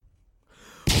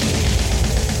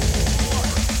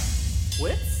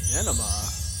Cinema.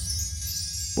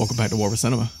 Welcome back to War with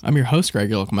Cinema. I'm your host,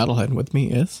 Greg, your local metalhead, and with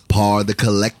me is... Par the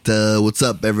Collector. What's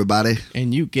up, everybody?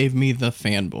 And you gave me the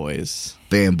Fanboys.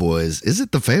 Fanboys. Is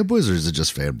it the Fanboys or is it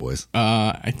just Fanboys?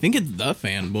 I think it's the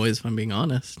Fanboys, if I'm being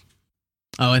honest.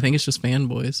 Oh, I think it's just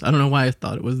Fanboys. I don't know why I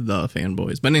thought it was the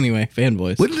Fanboys. But anyway,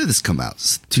 Fanboys. When did this come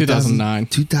out? 2009.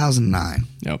 2009.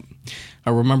 Yep. I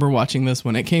remember watching this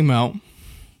when it came out.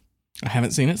 I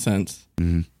haven't seen it since.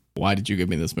 Mm-hmm. Why did you give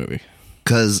me this movie?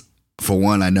 Because, for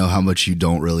one, I know how much you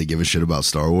don't really give a shit about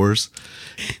Star Wars.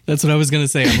 That's what I was going to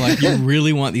say. I'm like, you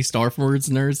really want these Star Wars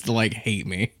nerds to, like, hate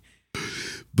me.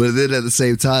 But then at the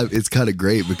same time, it's kind of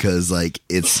great because, like,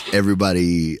 it's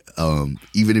everybody,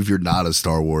 even if you're not a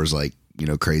Star Wars, like, you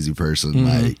know, crazy person,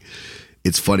 like,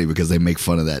 it's funny because they make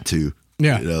fun of that too.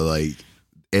 Yeah. You know, like,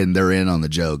 and they're in on the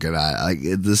joke. And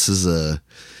this is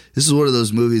one of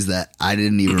those movies that I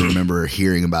didn't even remember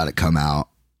hearing about it come out.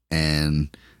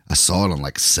 And I saw it on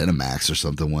like Cinemax or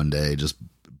something one day, just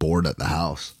bored at the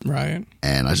house. Right.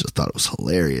 And I just thought it was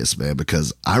hilarious, man,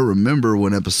 because I remember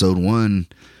when episode 1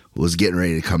 was getting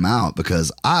ready to come out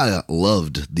because I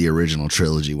loved the original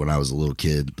trilogy when I was a little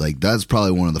kid. Like, that's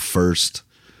probably one of the first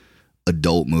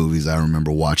adult movies I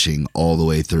remember watching all the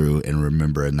way through and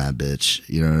remembering that bitch.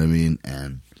 You know what I mean?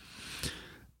 And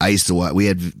I used to watch, we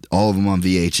had all of them on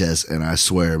VHS, and I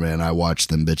swear, man, I watched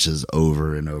them bitches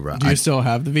over and over. Do you still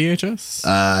have the VHS?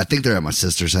 I think they're at my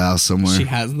sister's house somewhere. She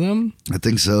has them? I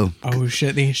think so. Oh,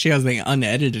 shit. She has the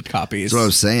unedited copies. That's what I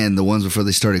was saying. The ones before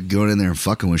they started going in there and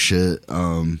fucking with shit.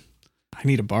 I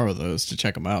need to borrow those to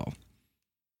check them out.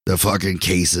 The fucking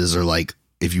cases are like,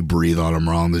 if you breathe on them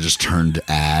wrong, they just turn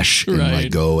to ash and like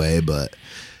go away. But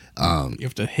you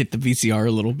have to hit the VCR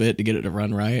a little bit to get it to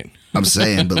run right. I'm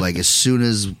saying, but like as soon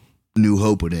as New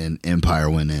Hope went in, Empire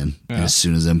went in. Yeah. And as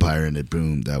soon as Empire ended,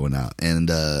 boom, that went out.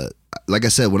 And like I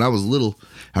said, when I was little,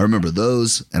 I remember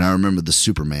those, and I remember the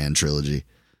Superman trilogy.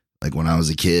 Like when I was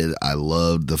a kid, I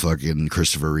loved the fucking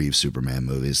Christopher Reeve Superman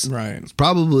movies. Right. It's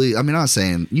probably, I mean, I'm not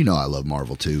saying, you know, I love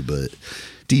Marvel too, but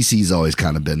DC's always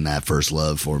kind of been that first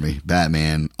love for me.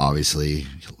 Batman, obviously,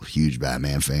 huge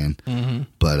Batman fan. Mm-hmm.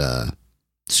 But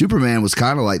Superman was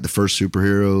kind of like the first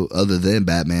superhero other than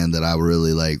Batman that I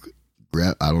really like.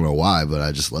 I don't know why, but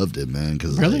I just loved it, man.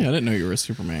 Cause really? Like, I didn't know you were a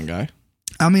Superman guy.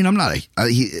 I mean, I'm not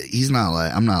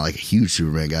I'm not like a huge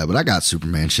Superman guy, but I got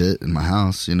Superman shit in my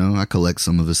house. You know, I collect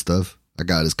some of his stuff. I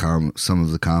got some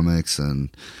of the comics and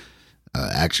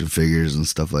action figures and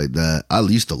stuff like that. I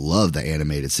used to love the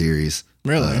animated series.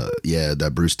 Really? Yeah,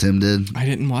 that Bruce Timm did. I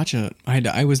didn't watch it.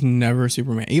 I was never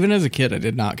Superman. Even as a kid, I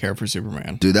did not care for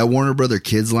Superman. Dude, that Warner Brother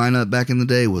Kids lineup back in the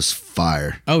day was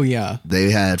fire. Oh, yeah. They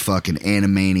had fucking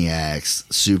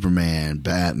Animaniacs, Superman,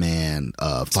 Batman,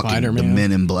 fucking Spider-Man. the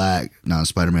Men in Black. No,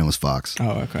 Spider-Man was Fox.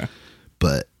 Oh, okay.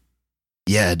 But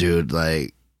yeah, dude,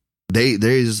 like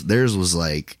theirs was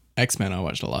like X-Men. I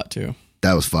watched a lot too.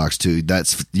 That was Fox too.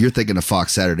 You're thinking of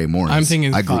Fox Saturday mornings. I'm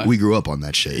thinking we grew up on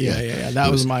that shit. Yeah.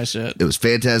 That was my shit. It was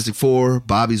Fantastic Four,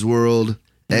 Bobby's World,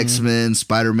 X-Men,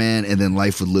 Spider-Man, and then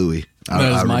Life with Louie.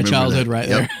 That was my childhood right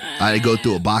there. I'd go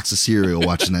through a box of cereal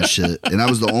watching that shit. And that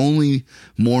was the only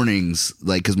mornings,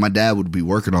 like, because my dad would be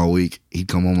working all week. He'd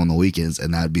come home on the weekends,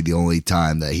 and that'd be the only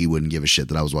time that he wouldn't give a shit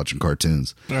that I was watching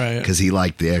cartoons. Right. Because he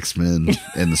liked the X-Men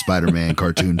and the Spider-Man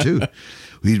cartoon too.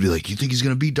 He'd be like, you think he's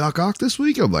going to beat Doc Ock this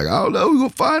week? I'm like, I don't know. We're going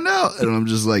to find out. And I'm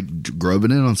just like grubbing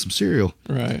in on some cereal.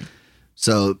 Right.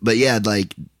 So, but yeah,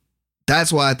 like,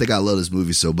 that's why I think I love this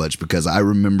movie so much, because I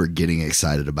remember getting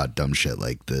excited about dumb shit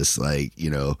like this. Like,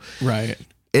 you know. Right.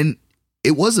 And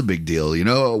it was a big deal. You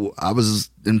know, I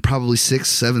was in probably 6th,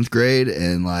 7th grade.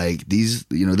 And like these,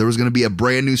 you know, there was going to be a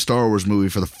brand new Star Wars movie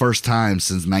for the first time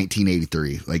since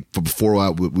 1983. Like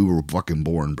before we were fucking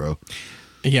born, bro.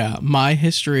 Yeah, my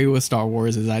history with Star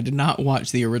Wars is I did not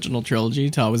watch the original trilogy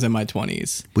until I was in my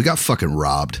 20s. We got fucking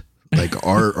robbed. Like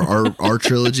our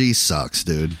trilogy sucks,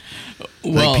 dude.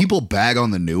 Well, like people bag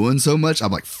on the new one so much.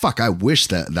 I'm like, fuck, I wish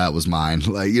that was mine.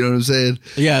 Like, you know what I'm saying?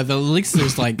 Yeah, at least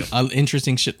there's like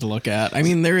interesting shit to look at. I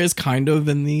mean, there is kind of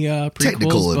in the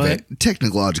prequels,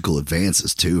 technological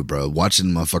advances too, bro. Watching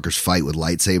motherfuckers fight with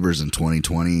lightsabers in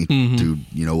 2020 to,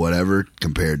 you know, whatever,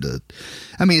 compared to,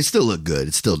 I mean, it still looked good.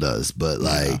 It still does, but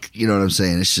like, you know what I'm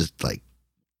saying? It's just like,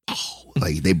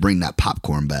 like they bring that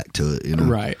popcorn back to it, you know?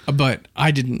 Right. But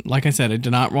I didn't, like I said, I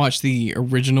did not watch the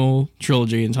original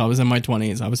trilogy until I was in my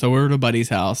 20s. I was over at a buddy's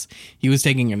house. He was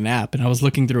taking a nap and I was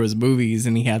looking through his movies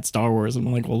and he had Star Wars. I'm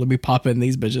like, well, let me pop in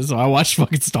these bitches. So I watched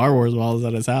fucking Star Wars while I was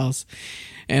at his house.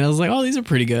 And I was like, oh, these are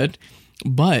pretty good.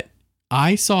 But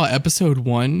I saw episode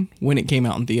 1 when it came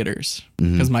out in theaters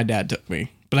because my dad took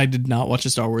me but I did not watch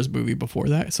a Star Wars movie before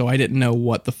that, so I didn't know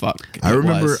what the fuck. I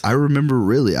remember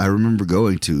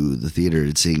going to the theater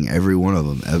and seeing every one of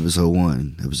them, episode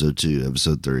 1, episode 2,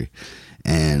 episode 3.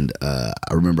 And I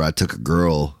remember I took a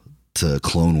girl to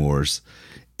Clone Wars,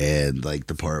 and like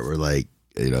the part where like,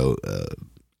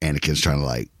 Anakin's trying to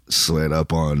like sweat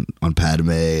up on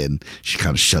Padme, and she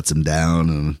kind of shuts him down,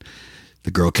 and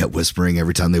the girl kept whispering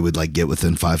every time they would like get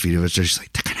within 5 feet of each other. She's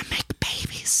like, they're gonna make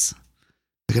babies.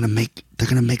 They're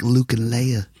gonna make Luke and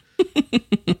Leia.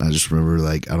 I just remember,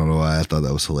 like, I don't know why I thought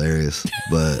that was hilarious,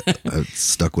 but it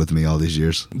stuck with me all these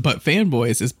years. But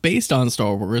Fanboys is based on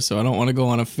Star Wars, so I don't want to go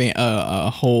on a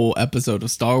whole episode of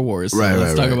Star Wars. So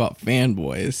let's talk about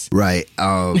Fanboys. Right.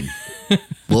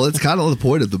 Well, it's kind of the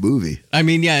point of the movie. I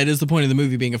mean, yeah, it is the point of the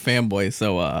movie being a fanboy,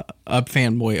 so a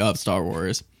fanboy of Star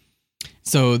Wars.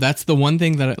 So that's the one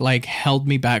thing that like held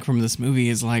me back from this movie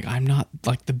is like I'm not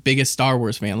like the biggest Star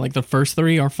Wars fan. Like the first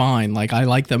 3 are fine. Like I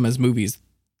like them as movies.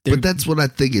 But that's what I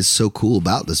think is so cool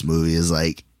about this movie is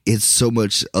like it's so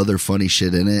much other funny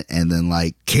shit in it, and then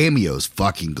like cameos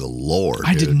fucking galore. Dude.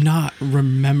 I did not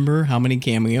remember how many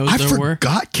cameos there were. I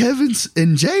forgot Kevin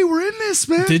and Jay were in this,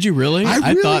 man. Did you really?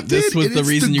 I thought this was the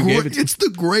reason you gave it to. It's the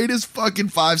greatest fucking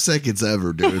 5 seconds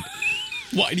ever, dude.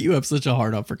 Why do you have such a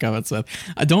hard up for Kevin Smith?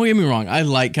 Don't get me wrong. I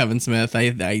like Kevin Smith. I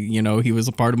he was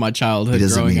a part of my childhood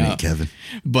growing up. Kevin.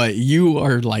 But you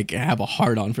are like have a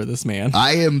hard on for this man.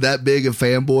 I am that big a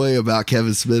fanboy about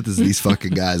Kevin Smith as these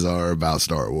fucking guys are about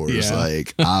Star Wars. Yeah.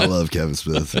 Like I love Kevin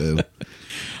Smith. Man.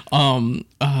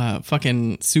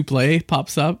 Fucking Suplee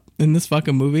pops up in this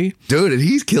fucking movie, dude, and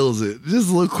he kills it. Just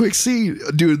a little quick scene,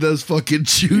 dude. Those fucking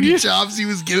shooting chops he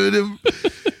was giving him.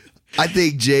 I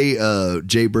think Jay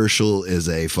Baruchel is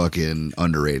a fucking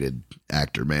underrated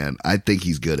actor, man. I think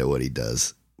he's good at what he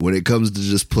does. When it comes to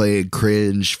just playing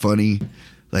cringe, funny,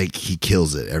 like he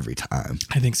kills it every time.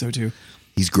 I think so too.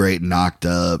 He's great, knocked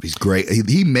up. He's great.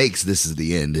 He makes This Is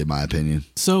the End, in my opinion.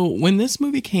 So when this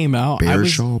movie came out,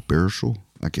 Baruchel.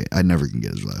 Okay, I never can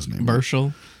get his last name.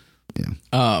 Baruchel.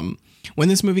 Yeah. When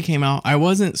this movie came out, I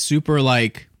wasn't super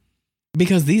like.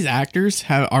 Because these actors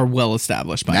are well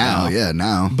established by now.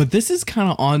 Now. But this is kind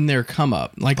of on their come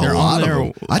up. Like they're on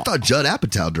their. I thought Judd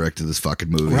Apatow directed this fucking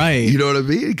movie. Right. You know what I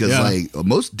mean? Because like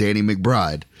most Danny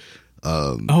McBride,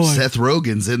 Seth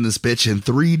Rogen's in this bitch in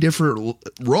 3 different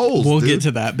roles. We'll get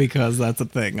to that because that's a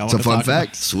thing. It's a fun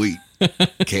fact. Sweet.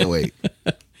 Can't wait.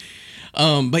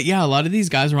 But yeah, a lot of these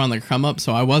guys were on their come up,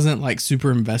 so I wasn't like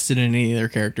super invested in any of their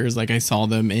characters. Like I saw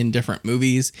them in different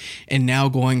movies, and now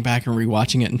going back and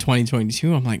rewatching it in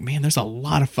 2022, I'm like, man, there's a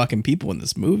lot of fucking people in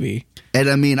this movie. And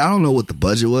I mean, I don't know what the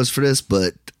budget was for this,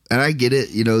 but and I get it,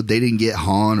 they didn't get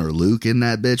Han or Luke in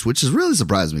that bitch, which is really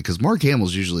surprising me because Mark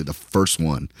Hamill's usually the first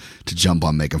one to jump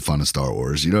on making fun of Star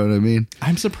Wars. You know what I mean?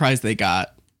 I'm surprised they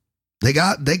got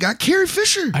Carrie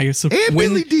Fisher and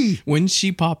Billy D. When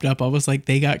she popped up, I was like,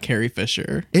 they got Carrie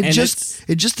Fisher. It just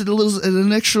did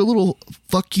an extra little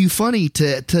fuck you funny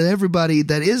to everybody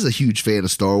that is a huge fan of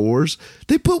Star Wars.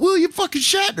 They put William fucking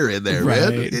Shatner in there,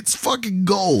 man. It's fucking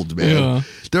gold, man.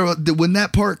 Yeah. When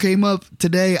that part came up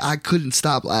today, I couldn't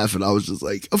stop laughing. I was just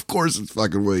like, of course it's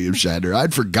fucking William Shatner.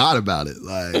 I'd forgot about it.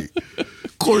 Like,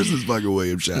 of course it's fucking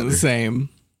William Shatner. Same.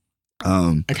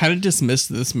 I kind of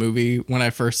dismissed this movie when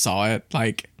I first saw it.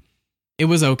 Like, it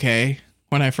was okay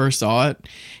when I first saw it.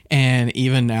 And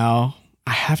even now,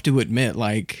 I have to admit,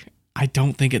 like, I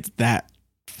don't think it's that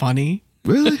funny.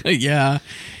 Really? Yeah.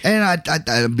 And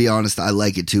I'll be honest, I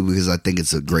like it too because I think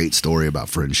it's a great story about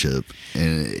friendship.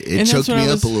 And it choked me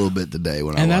up a little bit today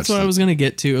when I watched it. And that's what I was going to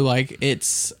get to. Like,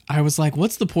 I was like,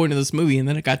 what's the point of this movie? And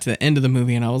then it got to the end of the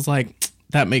movie and I was like,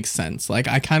 that makes sense. Like,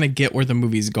 I kind of get where the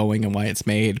movie's going and why it's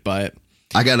made, but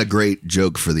I got a great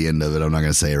joke for the end of it. I'm not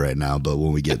going to say it right now, but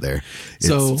when we get there, it's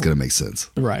going to make sense.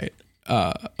 Right.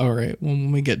 All right.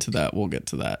 When we get to that, we'll get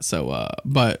to that. So,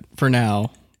 but for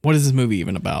now, what is this movie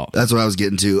even about? That's what I was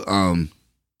getting to.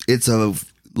 It's a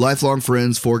lifelong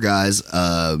friends, 4 guys,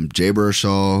 Jay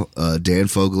Baruchel, Dan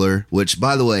Fogler, which,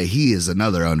 by the way, he is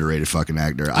another underrated fucking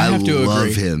actor. I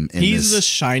love him. He's the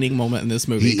shining moment in this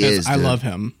movie because I love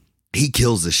him. He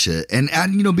kills this shit. And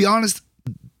be honest,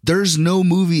 there's no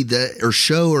movie or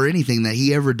show or anything that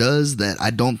he ever does that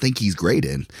I don't think he's great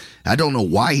in. I don't know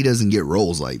why he doesn't get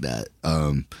roles like that.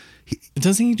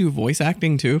 Doesn't he do voice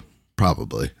acting too?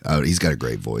 Probably. He's got a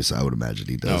great voice. I would imagine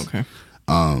he does.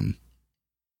 Oh, okay.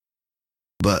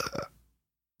 But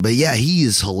But yeah, he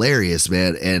is hilarious,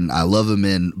 man, and I love him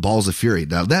in Balls of Fury.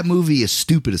 Now that movie is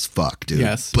stupid as fuck, dude.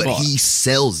 Yes, but he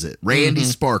sells it. Randy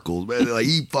Sparkles, man, like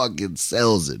he fucking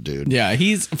sells it, dude. Yeah,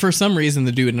 he's for some reason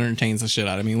the dude entertains the shit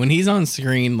out of me. When he's on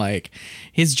screen, like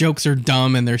his jokes are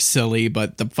dumb and they're silly,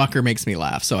 but the fucker makes me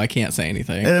laugh, so I can't say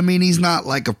anything. And I mean, he's not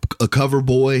like a cover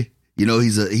boy. You know,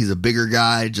 he's a bigger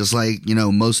guy, just like, you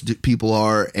know, most people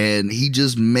are, and he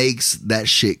just makes that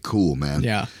shit cool, man.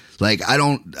 Yeah. Like, I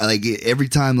don't, like, every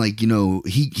time, like, you know,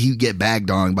 he get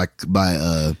bagged on by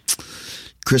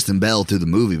Kristen Bell through the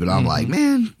movie, but I'm like,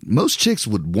 man, most chicks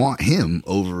would want him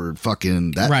over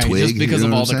fucking that right, twig. just because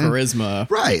of all the saying? charisma.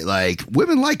 Right, like,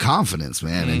 women like confidence,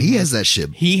 man, and he has that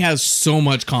shit. He has so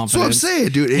much confidence. That's what I'm saying,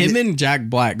 dude. Him and Jack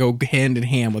Black go hand in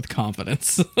hand with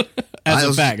confidence. As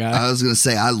a fat guy. I was going to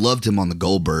say, I loved him on the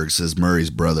Goldbergs as Murray's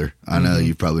brother. I know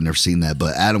you've probably never seen that,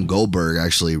 but Adam Goldberg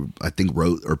actually, I think,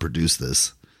 wrote or produced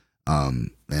this. And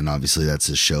obviously that's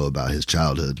his show about his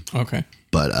childhood. Okay.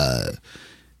 But,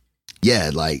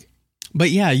 yeah, like. But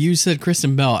yeah, you said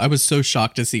Kristen Bell. I was so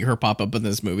shocked to see her pop up in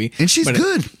this movie. And she's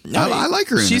good. I like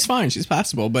her in She's fine. She's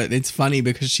passable. But it's funny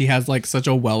because she has like such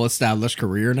a well-established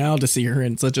career now, to see her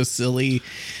in such a silly,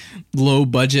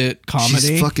 low-budget comedy.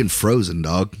 She's fucking Frozen,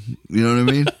 dog. You know what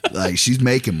I mean? Like, she's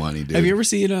making money, dude. Have you ever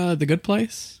seen The Good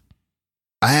Place?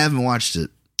 I haven't watched it.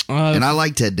 And I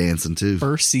like Ted Danson, too.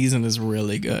 First season is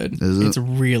really good. Is it? It's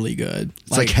really good.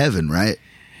 It's like heaven, right?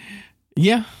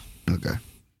 Yeah. Okay.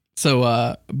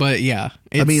 So, but yeah.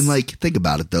 I mean, like, think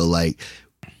about it, though. Like,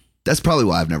 that's probably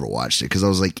why I've never watched it. Because I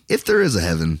was like, if there is a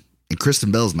heaven and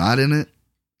Kristen Bell's not in it,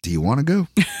 do you want to go?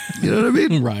 You know what I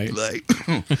mean? Right. Like,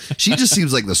 she just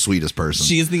seems like the sweetest person.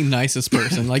 She is the nicest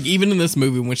person. Like, even in this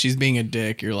movie, when she's being a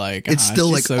dick, you're like, it's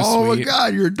still like, so oh sweet. my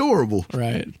God, you're adorable.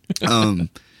 Right.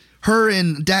 Her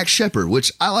and Dax Shepard,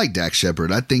 which I like Dax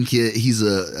Shepard. I think he's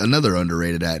another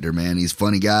underrated actor, man. He's a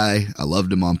funny guy. I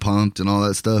loved him on Punk'd and all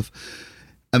that stuff.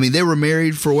 I mean, they were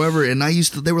married forever, and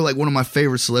they were like one of my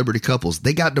favorite celebrity couples.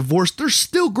 They got divorced. They're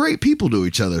still great people to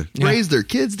each other. Yeah. Raised their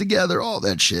kids together, all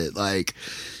that shit. Like,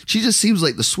 she just seems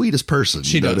like the sweetest person.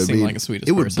 She does seem like a sweetest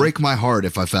person. It would break my heart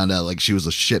if I found out like she was a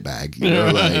shitbag. You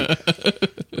know,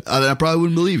 like I probably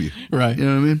wouldn't believe you. Right. You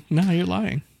know what I mean? No, you're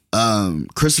lying.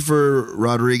 Christopher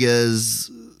Rodriguez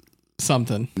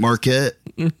something Marquette,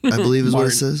 I believe is what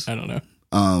it says. I don't know.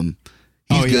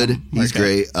 He's good. Yeah. He's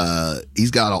great.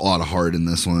 He's got a lot of heart in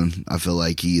this one. I feel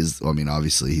like he is. I mean,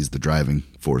 obviously, he's the driving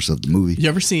force of the movie. You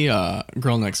ever see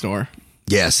Girl Next Door?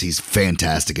 Yes, he's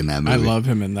fantastic in that movie. I love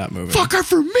him in that movie. Fuck her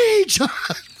for me, John.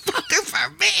 Fuck her for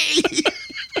me.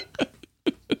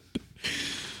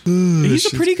 He's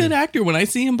a pretty good actor. When I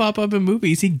see him pop up in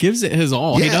movies, he gives it his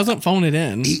all. Yeah. He doesn't phone it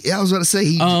in. I was about to say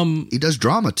he does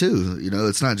drama too. You know,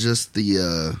 it's not just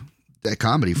the that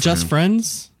comedy. Just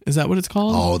Friends. Is that what it's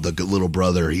called? Oh, the little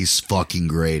brother. He's fucking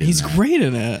great. He's great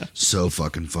in it. So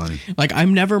fucking funny. Like,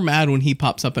 I'm never mad when he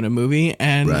pops up in a movie.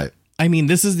 And right. I mean,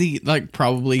 this is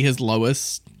probably his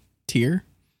lowest tier.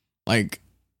 Like,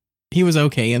 he was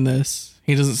okay in this.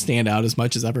 He doesn't stand out as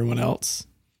much as everyone else,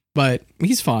 but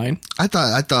he's fine. I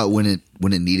thought when it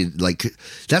needed, like,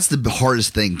 that's the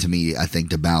hardest thing to me, I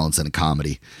think, to balance in a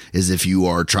comedy is if you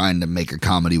are trying to make a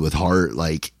comedy with heart.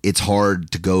 Like, it's hard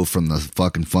to go from the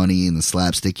fucking funny and the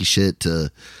slapsticky shit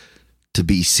to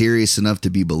be serious enough to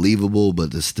be believable,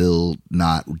 but to still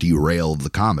not derail the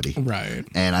comedy. Right.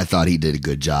 And I thought he did a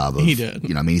good job of, he did.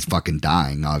 You know, I mean, he's fucking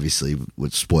dying, obviously,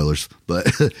 with spoilers, but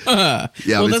yeah,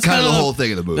 well, it's kind of the whole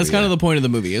thing of the movie. That's kind of the point of the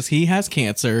movie is he has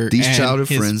cancer. These and childhood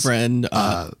his friend,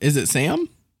 is it Sam?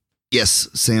 Yes,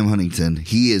 Sam Huntington.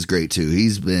 He is great too.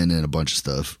 He's been in a bunch of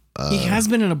stuff. He has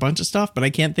been in a bunch of stuff, but I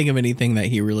can't think of anything that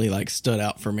he really like stood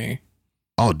out for me.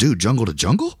 Oh, dude, Jungle to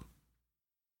Jungle?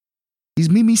 He's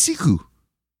Mimi Siku.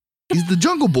 He's the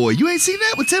Jungle Boy. You ain't seen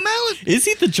that with Tim Allen? Is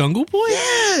he the Jungle Boy?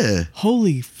 Yeah.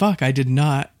 Holy fuck, I did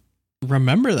not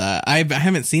remember that. I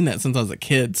haven't seen that since I was a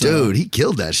kid. So. Dude, he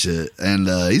killed that shit. And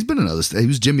he's been in other stuff. He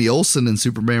was Jimmy Olsen in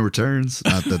Superman Returns.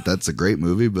 Not that that's a great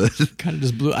movie, but kind of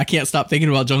just blew. I can't stop thinking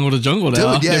about Jungle to Jungle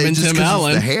now. Dude, yeah, Him and Tim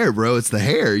Allen. It's the hair, bro. It's the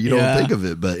hair. You don't think of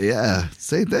it, but yeah,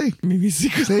 same thing. Mimi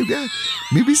Siku. Same guy.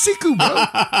 Mimi Siku,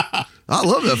 bro. I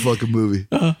love that fucking movie.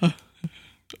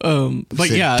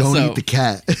 But yeah, don't eat the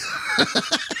cat.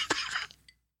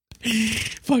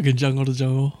 Fucking Jungle to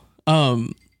Jungle.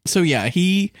 So yeah,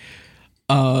 he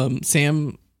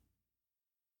Sam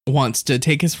wants to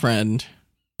take his friend.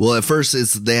 Well, at first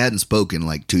they hadn't spoken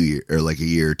like 2 years or like a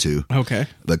year or two. Okay.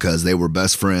 Because they were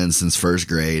best friends since first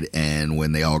grade, and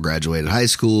when they all graduated high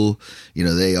school, you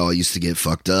know, they all used to get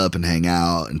fucked up and hang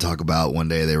out and talk about one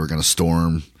day they were going to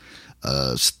storm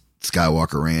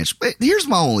Skywalker Ranch. But here's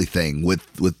my only thing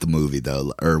with the movie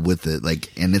though, or with it,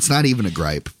 like, and it's not even a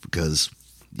gripe because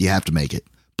you have to make it.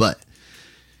 But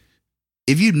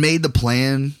if you'd made the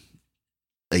plan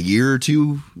a year or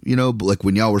two, you know, like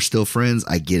when y'all were still friends,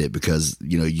 I get it because,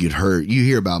 you know, you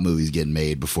hear about movies getting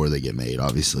made before they get made,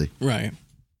 obviously. Right.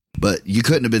 But you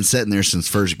couldn't have been sitting there since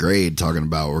first grade talking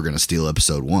about we're going to steal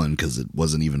episode 1 because it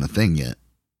wasn't even a thing yet,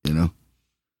 you know?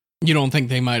 You don't think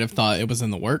they might have thought it was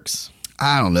in the works?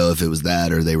 I don't know if it was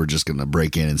that or they were just going to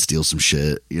break in and steal some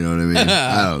shit. You know what I mean?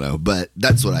 I don't know. But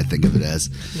that's what I think of it as.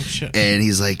 Oh, shit. And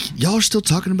he's like, y'all are still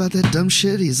talking about that dumb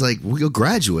shit? He's like, we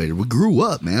graduated. We grew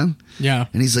up, man. Yeah.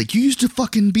 And he's like, you used to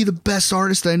fucking be the best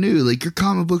artist I knew. Like, your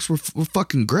comic books were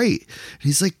fucking great. And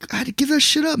he's like, I had to give that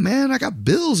shit up, man. I got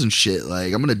bills and shit.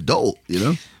 Like, I'm an adult, you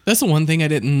know? That's the one thing I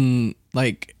didn't,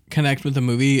 like, connect with the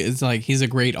movie is, like, he's a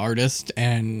great artist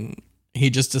and he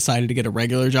just decided to get a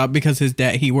regular job because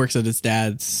he works at his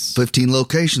dad's 15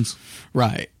 locations.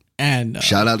 Right. And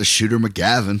shout out to Shooter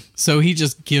McGavin. So he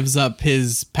just gives up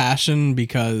his passion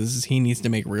because he needs to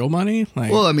make real money. Like,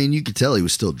 well, I mean, you could tell he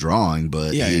was still drawing,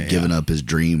 but he had given up his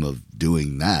dream of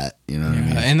doing that. You know what I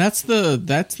mean? And that's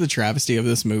the travesty of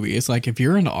this movie. It's like, if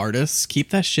you're an artist, keep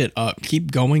that shit up,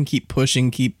 keep going, keep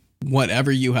pushing, keep whatever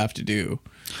you have to do.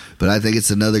 But I think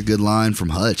it's another good line from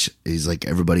Hutch. He's like,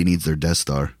 everybody needs their Death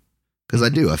Star. Because I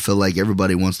do. I feel like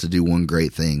everybody wants to do one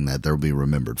great thing that they'll be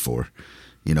remembered for,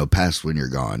 you know, past when you're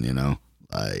gone, you know?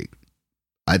 Like,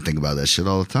 I think about that shit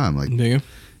all the time. Like, do you?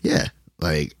 Yeah.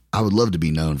 Like, I would love to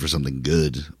be known for something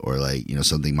good or, like, you know,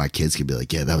 something my kids could be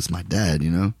like, yeah, that was my dad,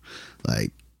 you know?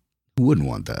 Like, who wouldn't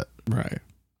want that? Right.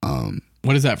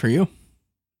 What is that for you?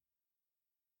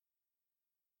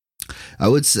 I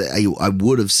would say, I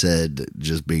would have said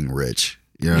just being rich.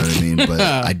 You know what I mean? But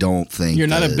I don't think you're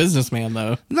not a businessman,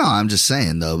 though. No, I'm just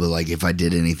saying, though. But like, if I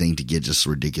did anything to get just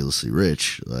ridiculously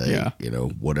rich, like, you know,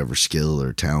 whatever skill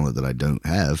or talent that I don't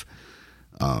have.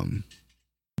 Can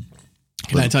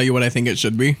I tell you what I think it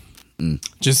should be?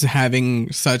 Just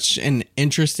having such an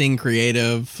interesting,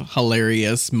 creative,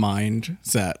 hilarious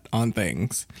mindset on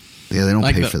things. Yeah, they don't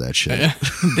pay for that shit.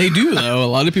 They do, though. A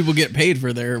lot of people get paid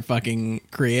for their fucking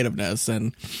creativeness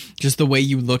and just the way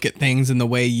you look at things and the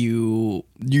way you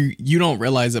don't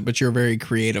realize it, but you're a very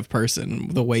creative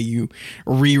person. The way you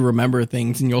remember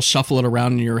things and you'll shuffle it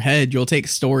around in your head. You'll take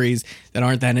stories that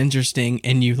aren't that interesting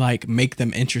and you like make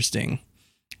them interesting.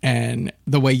 And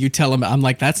the way you tell them, I'm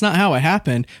like, that's not how it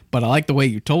happened, but I like the way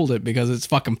you told it because it's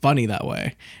fucking funny that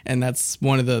way. And that's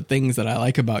one of the things that I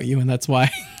like about you. And that's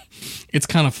why it's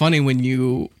kind of funny when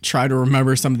you try to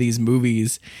remember some of these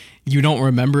movies, you don't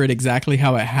remember it exactly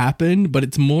how it happened, but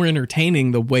it's more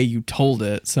entertaining the way you told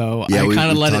it. So I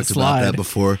kind of let it slide. About that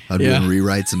before. I'm doing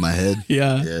rewrites in my head.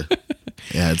 Yeah.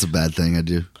 Yeah, it's a bad thing I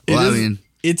do. Well, I mean,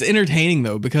 it's entertaining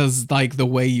though, because like the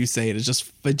way you say it,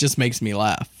 it just makes me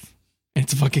laugh.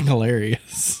 It's fucking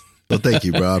hilarious. Well, thank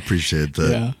you, bro. I appreciate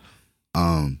that.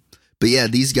 Yeah. But yeah,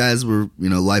 these guys were, you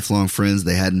know, lifelong friends.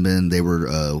 They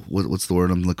were, what's the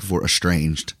word I'm looking for?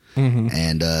 Estranged. Mm-hmm.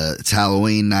 And it's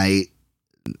Halloween night,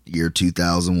 year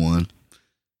 2001.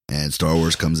 And Star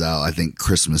Wars comes out, I think,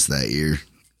 Christmas that year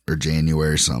or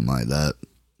January, something like that.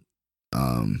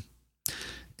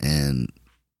 And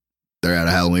they're at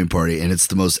a Halloween party, and it's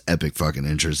the most epic fucking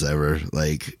entrance ever.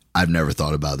 Like, I've never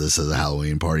thought about this as a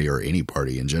Halloween party or any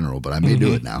party in general, but I may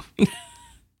do it now.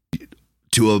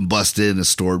 Two of them bust in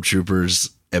as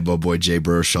stormtroopers, and my boy Jay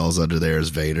Burshaw's under there as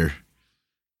Vader.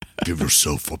 Give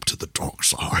yourself up to the dark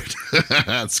side.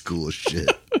 That's cool as shit.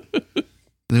 And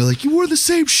they're like, you wore the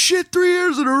same shit 3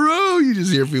 years in a row. You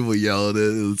just hear people yelling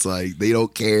it. It's like, they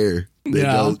don't care. They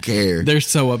don't care. They're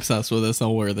so obsessed with this.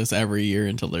 They'll wear this every year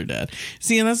until they're dead.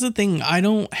 See, and that's the thing. I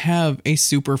don't have a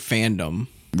super fandom.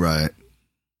 Right.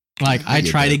 Like, I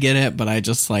try to get it, but I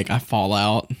just, like, I fall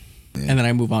out. Yeah. And then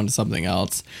I move on to something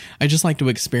else. I just like to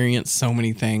experience so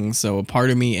many things. So a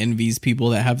part of me envies people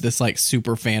that have this, like,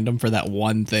 super fandom for that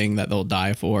one thing that they'll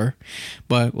die for.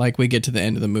 But, like, we get to the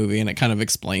end of the movie, and it kind of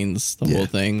explains the whole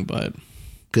thing, but...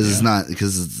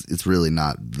 Because it's really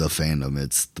not the fandom.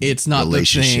 It's not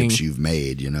relationships the you've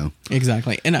made, you know?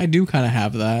 Exactly. And I do kind of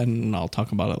have that, and I'll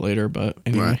talk about it later, but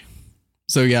anyway. Right.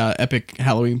 So yeah, epic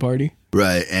Halloween party.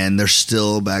 Right. And they're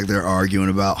still back there arguing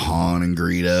about Han and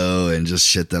Greedo and just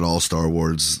shit that all Star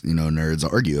Wars, you know, nerds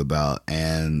argue about.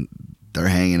 And they're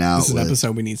hanging out. This is an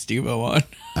episode we need Steve-O on.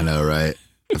 I know, right?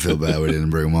 I feel bad we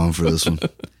didn't bring him on for this one.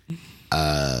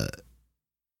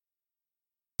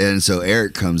 And so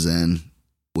Eric comes in,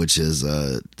 which is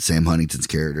Sam Huntington's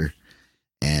character,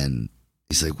 and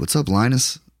he's like, "What's up,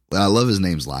 Linus?" Well, I love his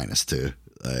name's Linus too.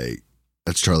 Like,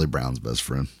 that's Charlie Brown's best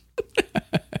friend.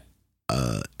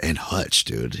 And Hutch,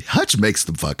 dude. Hutch makes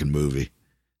the fucking movie.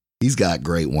 He's got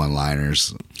great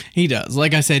one-liners. He does.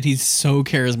 Like I said, he's so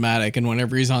charismatic, and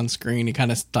whenever he's on screen, he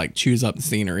kind of like chews up the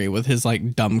scenery with his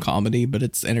like dumb comedy, but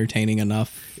it's entertaining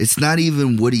enough. It's not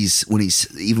even when he's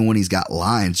got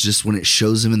lines, just when it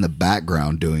shows him in the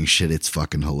background doing shit, it's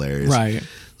fucking hilarious. Right.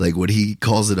 Like when he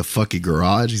calls it a fucking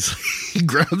garage, he's like, he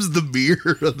grabs the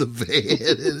mirror of the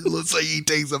van and it looks like he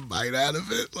takes a bite out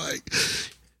of it. Like,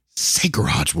 say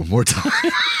garage one more time.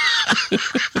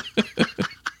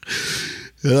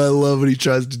 And I love when he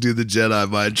tries to do the Jedi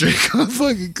mind trick on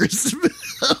fucking Kristen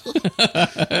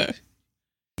Bell.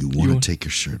 You want to take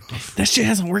your shirt off? That shit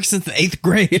hasn't worked since the 8th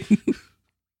grade.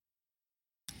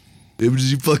 Maybe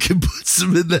she fucking puts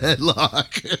him in the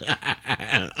headlock.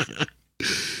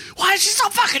 Why is she so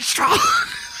fucking strong?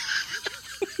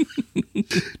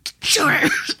 Sure.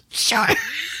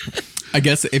 I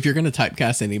guess if you're going to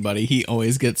typecast anybody, he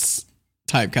always gets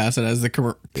typecasted as the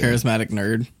charismatic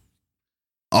nerd.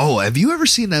 Oh, have you ever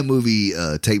seen that movie,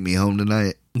 Take Me Home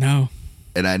Tonight? No.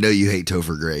 And I know you hate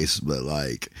Topher Grace, but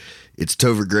like, it's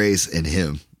Topher Grace and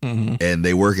him, and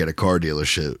they work at a car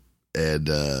dealership, and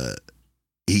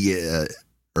he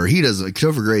doesn't.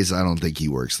 Topher Grace, I don't think he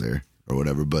works there or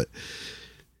whatever, but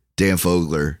Dan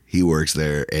Fogler, he works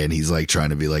there, and he's like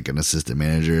trying to be like an assistant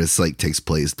manager. It's like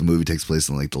the movie takes place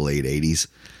in like the late 80s,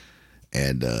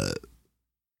 and or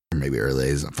maybe early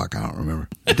 80s. Fuck, I don't remember.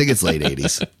 I think it's late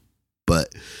 80s.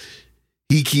 But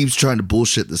he keeps trying to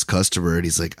bullshit this customer, and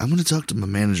he's like, I'm going to talk to my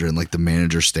manager. And like the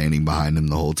manager standing behind him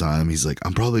the whole time. He's like,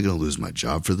 I'm probably going to lose my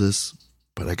job for this,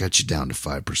 but I got you down to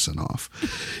 5%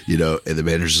 off, you know? And the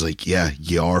manager's like, yeah,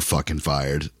 you are fucking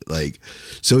fired. Like,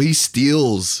 so he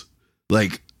steals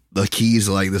like the keys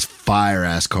to like this fire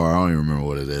ass car. I don't even remember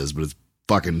what it is, but it's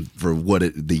fucking for what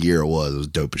the year it was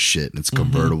dope as shit. And it's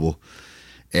convertible.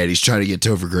 And he's trying to get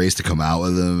Topher Grace to come out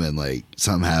with him. And like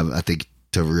I think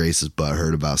Topher Grace's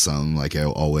butthurt about something, like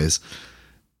always,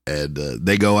 and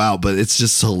they go out, but it's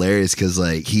just hilarious because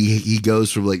like he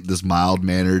goes from like this mild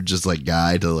mannered just like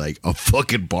guy to like a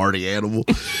fucking party animal.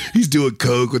 He's doing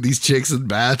coke with these chicks in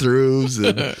bathrooms,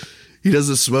 and he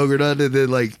doesn't smoke or nothing. And then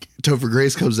like Topher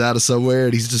Grace comes out of somewhere,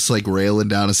 and he's just like railing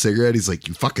down a cigarette. He's like,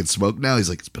 "You fucking smoke now?" He's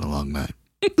like, "It's been a long night."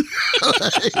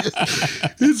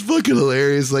 It's fucking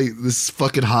hilarious. Like this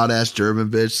fucking hot ass German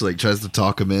bitch like tries to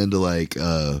talk him into like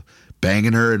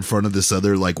banging her in front of this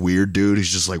other like weird dude.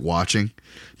 He's just like watching,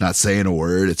 not saying a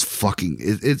word. It's fucking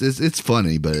it's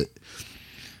funny, but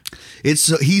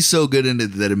he's so good in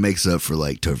it that it makes up for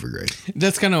like Topher Grace.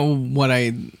 That's kind of what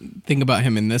I think about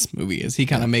him in this movie, is he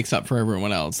kind of makes up for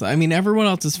everyone else. I mean, everyone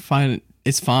else is fine.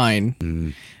 It's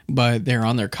fine, but they're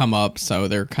on their come up, so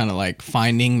they're kind of like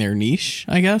finding their niche,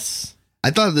 I guess. I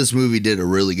thought this movie did a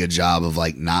really good job of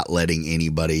like not letting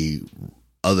anybody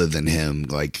other than him,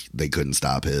 like they couldn't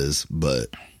stop his, but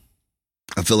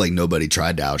I feel like nobody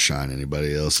tried to outshine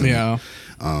anybody else. And, yeah.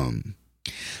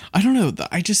 I don't know.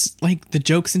 I just like the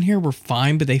jokes in here were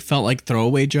fine, but they felt like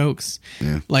throwaway jokes.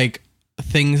 Yeah. Like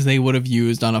things they would have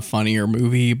used on a funnier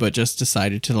movie, but just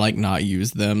decided to like not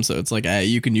use them. So it's like, hey,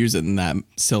 you can use it in that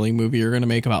silly movie you're going to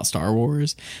make about Star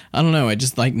Wars. I don't know. I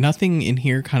just like nothing in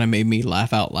here kind of made me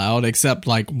laugh out loud except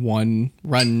like one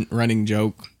running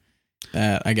joke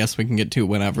that I guess we can get to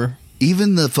whenever.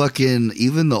 Even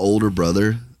the older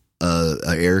brother,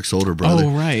 Eric's older brother.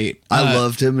 Oh, right. I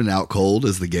loved him in Out Cold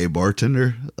as the gay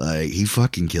bartender. Like he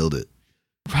fucking killed it.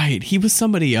 Right. He was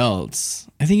somebody else.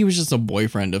 I think he was just a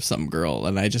boyfriend of some girl,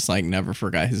 and I just like never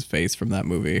forgot his face from that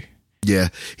movie. Yeah,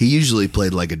 he usually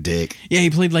played like a dick. Yeah,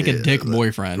 he played like a dick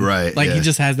boyfriend. Right. Like he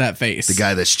just has that face. The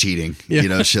guy that's cheating, you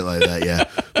know, shit like that. Yeah.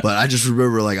 But I just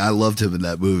remember like I loved him in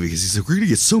that movie because he's like, we're going to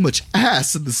get so much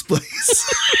ass in this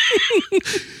place.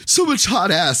 So much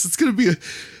hot ass. It's going to be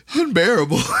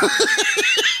unbearable.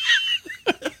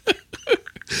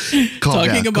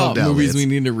 Talking about movies we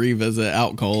need to revisit,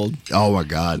 Out Cold. Oh my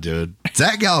God, dude.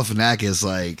 Zach Galifianakis,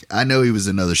 like, I know he was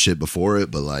in other shit before it,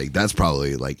 but like, that's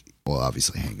probably like, well,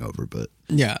 obviously Hangover, but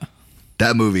yeah,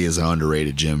 that movie is an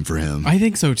underrated gem for him. I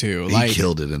think so too. He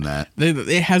killed it in that.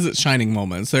 It has its shining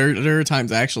moments. There are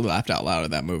times I actually laughed out loud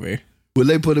at that movie. When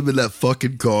they put him in that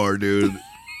fucking car, dude.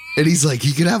 And he's like,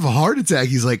 he could have a heart attack.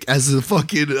 He's like, as the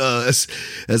fucking, as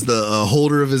the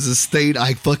holder of his estate,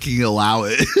 I fucking allow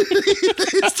it.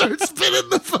 He starts spinning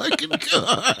the fucking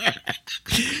car.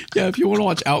 Yeah, if you want to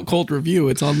watch Out Cold review,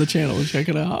 it's on the channel. Check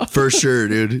it out. For sure,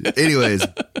 dude. Anyways,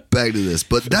 back to this.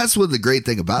 But that's what the great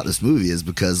thing about this movie is,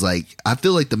 because like, I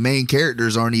feel like the main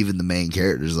characters aren't even the main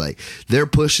characters. Like, they're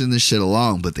pushing this shit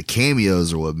along, but the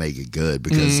cameos are what make it good,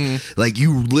 because like,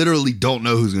 you literally don't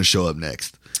know who's going to show up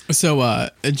next. So,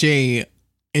 Jay,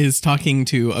 is talking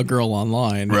to a girl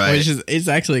online, Right. which is it's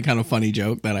actually a kind of funny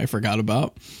joke that I forgot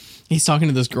about. He's talking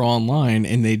to this girl online,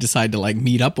 and they decide to like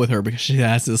meet up with her because she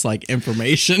has this like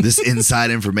information. This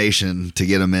inside information to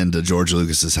get him into George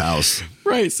Lucas's house.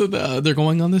 Right. So they're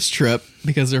going on this trip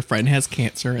because their friend has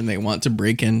cancer, and they want to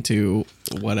break into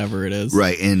whatever it is.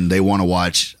 Right, and they want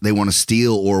to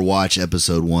steal or watch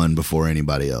episode 1 before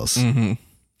anybody else. Mm-hmm.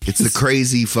 It's the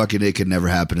crazy fucking it could never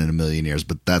happen in a million years,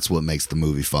 but that's what makes the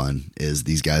movie fun is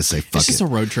these guys say fuck It's just it. a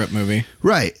road trip movie.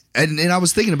 Right. And I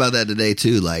was thinking about that today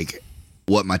too, like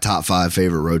what my top 5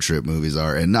 favorite road trip movies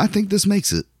are, and I think this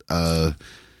makes it. I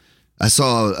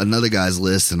saw another guy's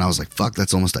list and I was like, fuck,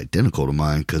 that's almost identical to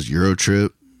mine because Euro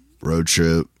Trip, Road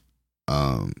Trip,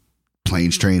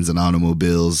 Planes, Trains, and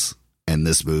Automobiles, and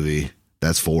this movie.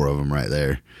 That's 4 of them right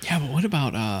there. Yeah, but what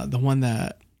about the one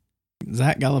that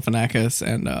Zach Galifianakis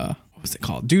and what was it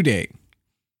called? Due Date.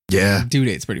 Yeah. Due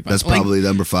Date's pretty fun. That's probably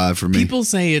number 5 for me. People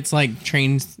say it's like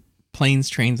planes,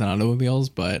 trains, and automobiles,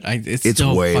 but it's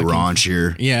still way fucking,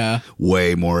 raunchier. Yeah.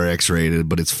 Way more X-rated,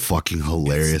 but it's fucking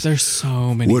hilarious. There's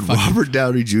so many. Would Robert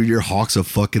Downey Jr. hawks a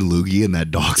fucking loogie in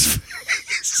that dog's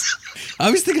face?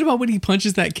 I was thinking about when he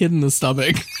punches that kid in the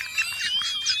stomach.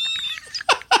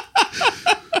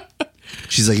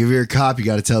 She's like, if you're a cop, you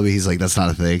got to tell me. He's like, that's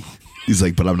not a thing. He's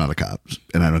like, but I'm not a cop,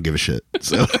 and I don't give a shit.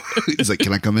 So he's like,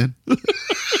 can I come in?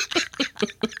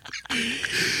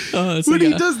 When he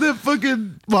does that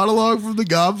fucking monologue from The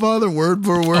Godfather, word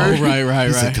for word. Oh, right.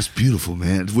 He's like, that's beautiful,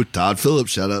 man. With Todd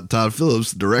Phillips. Shout out Todd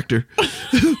Phillips, director.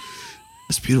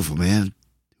 That's beautiful, man.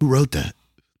 Who wrote that?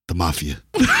 The Mafia.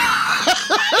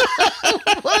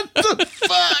 What the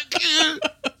fuck?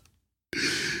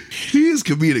 He is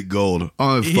comedic gold.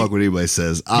 I don't give a fuck what anybody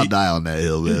says. I'll die on that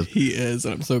hill, man. He is,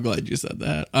 and I'm so glad you said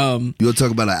that. You want to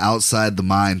talk about an outside the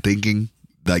mind thinking?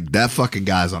 Like, that fucking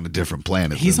guy's on a different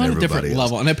planet. He's than on a different everybody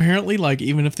else. level, and apparently, like,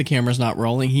 even if the camera's not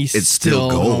rolling, It's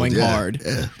still gold, going hard.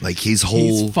 Yeah. Like, he's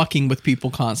fucking with people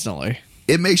constantly.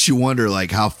 It makes you wonder,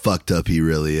 like, how fucked up he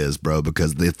really is, bro.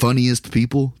 Because the funniest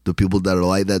people, the people that are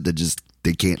like that just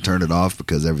they can't turn it off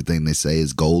because everything they say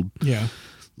is gold. Yeah.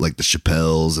 Like the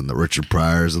Chappelles and the Richard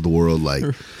Pryors of the world, like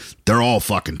they're all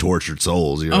fucking tortured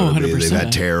souls. You know what I mean? 100%. They've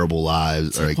had terrible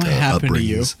lives, or like what happened to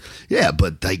you? upbringings. Yeah,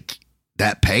 but like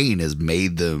that pain has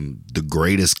made them the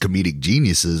greatest comedic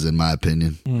geniuses, in my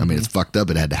opinion. I mean, it's fucked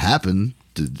up. It had to happen,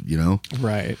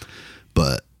 Right.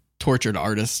 But tortured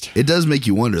artist. it does make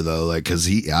you wonder though, like, because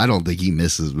I don't think he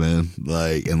misses, man.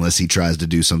 Like, unless he tries to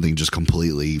do something just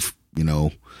completely,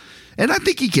 And I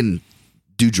think he can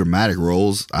do dramatic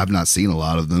roles. I've not seen a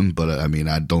lot of them, but I mean,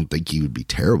 I don't think he would be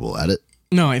terrible at it.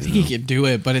 No, I think he could do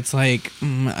it, but it's like,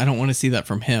 I don't want to see that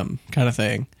from him kind of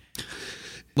thing.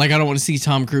 Like, I don't want to see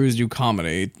Tom Cruise do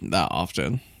comedy that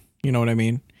often. You know what I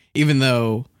mean? Even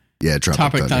though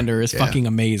Tropic Thunder is fucking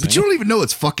amazing. But you don't even know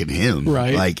it's fucking him.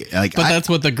 Right. Like, but that's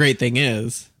what the great thing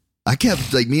is. I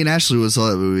kept, like, me and Ashley saw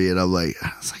that movie, and I was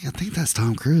like, I think that's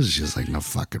Tom Cruise. She's like, no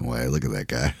fucking way. Look at that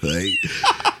guy. Like,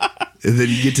 and then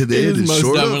you get to the It end is and most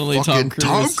short of definitely fucking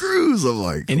Tom Cruise. I'm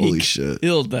like, And holy he shit.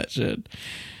 killed that shit.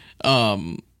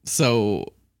 So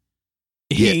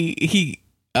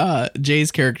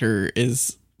Jay's character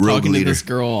is Rogue talking leader. to this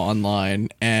girl online,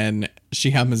 and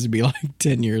she happens to be like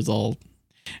 10 years old.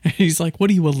 And he's like, what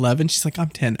are you, 11? She's like, I'm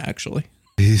 10 actually.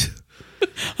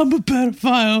 I'm a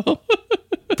pedophile.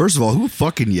 First of all, who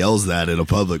fucking yells that in a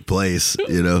public place,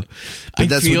 But I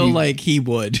feel like he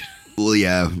would. Well,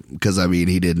 yeah, because I mean,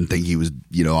 he didn't think he was,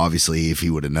 obviously if he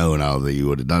would have known, I don't think he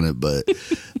would have done it. But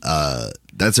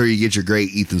that's where you get your great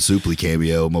Ethan Suplee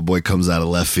cameo. My boy comes out of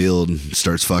left field and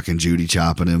starts fucking Judy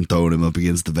chopping him, throwing him up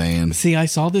against the van. See, I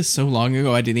saw this so long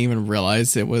ago, I didn't even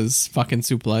realize it was fucking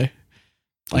Suplee.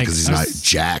 Like, because he's not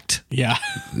jacked. Yeah.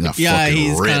 Not Yeah,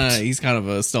 fucking ripped. he's kind of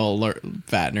a still alert,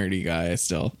 fat, nerdy guy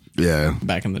still. Yeah.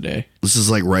 Back in the day. This is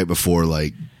like right before,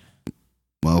 like,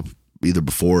 well, either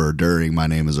before or during My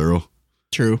Name is Earl.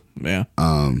 True. Yeah.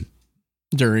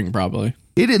 During, probably.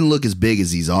 He didn't look as big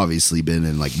as he's obviously been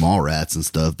in like Mallrats and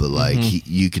stuff, but like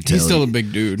you could tell He's still a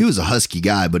big dude. He was a husky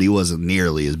guy, but he wasn't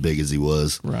nearly as big as he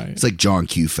was. Right. It's like John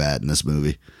Q. Fat in this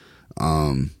movie.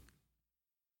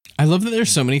 I love that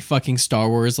there's so many fucking Star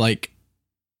Wars like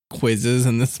quizzes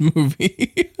in this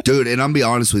movie. Dude, and I'm be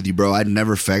honest with you, bro. I'd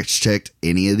never fact checked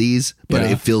any of these, but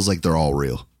Yeah. it feels like they're all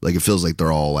real. Like it feels like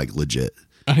they're all like legit.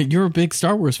 You're a big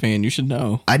Star Wars fan. You should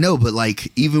know. I know, but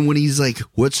like even when he's like,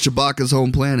 "What's Chewbacca's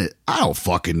home planet?" I don't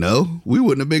fucking know. We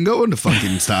wouldn't have been going to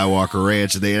fucking Skywalker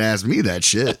Ranch if they had asked me that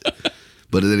shit.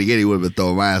 But then again, he wouldn't have been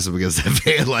throwing my ass up against that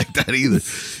van like that either.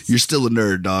 You're still a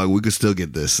nerd, dog. We could still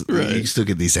get this. Right. You can still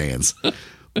get these hands.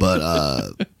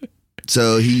 But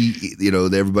So he,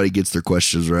 everybody gets their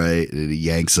questions right, and he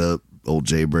yanks up old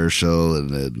Jay Baruchel, and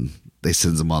then they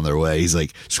sends him on their way. He's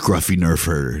like, Scruffy Nerf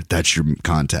Herder, that's your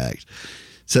contact.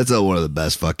 Sets up one of the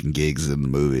best fucking gigs in the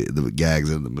movie, the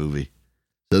gags in the movie.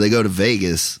 So they go to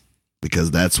Vegas because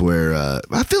that's where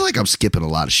I feel like I'm skipping a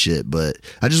lot of shit, but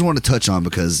I just want to touch on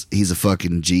because he's a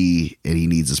fucking G and he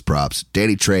needs his props.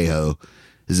 Danny Trejo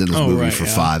is in this movie for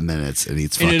 5 minutes, and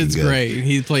it's fucking it's good. Great.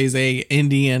 He plays a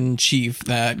Indian chief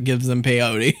that gives them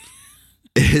peyote.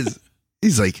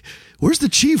 He's like, where's the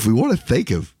chief? We want to thank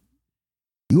him.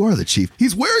 You are the chief.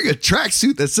 He's wearing a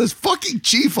tracksuit that says fucking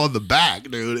chief on the back,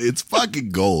 dude. It's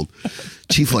fucking gold.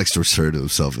 Chief likes to refer to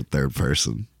himself in third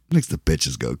person. Makes the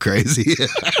bitches go crazy.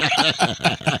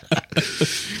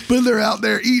 But they're out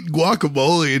there eating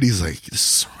guacamole, and he's like, this is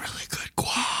some really good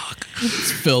guac.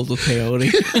 It's filled with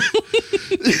peyote.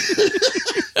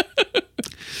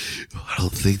 I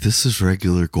don't think this is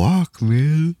regular guac,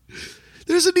 man.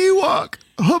 There's an Ewok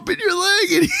humping your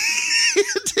leg, and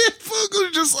Dan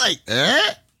Fogel's just like,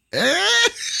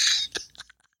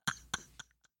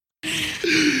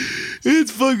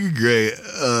 It's fucking great.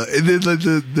 And then like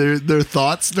their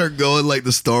thoughts start going like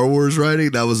the Star Wars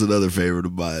writing. That was another favorite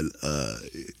of mine.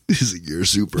 He's like, you're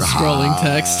super scrolling high.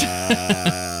 Text.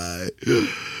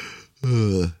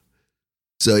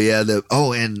 So yeah,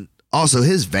 and also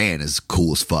his van is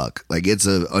cool as fuck. Like it's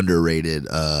a underrated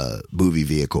movie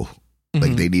vehicle.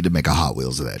 Like they need to make a Hot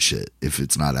Wheels of that shit. If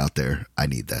it's not out there, I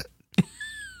need that.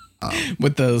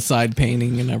 With the side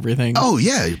painting and everything. Oh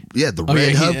yeah, the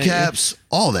red hubcaps,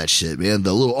 all that shit, man.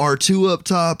 The little R2 up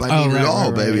top, I need it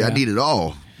all, baby. Yeah. I need it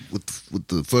all with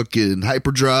the fucking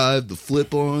hyperdrive, the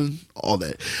flip on, all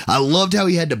that. I loved how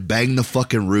he had to bang the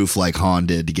fucking roof like Han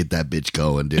did to get that bitch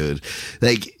going, dude.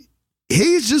 Like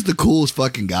he's just the coolest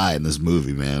fucking guy in this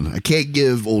movie, man. I can't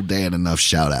give old Dan enough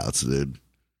shout outs, dude.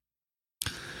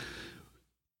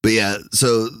 But yeah,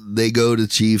 so they go to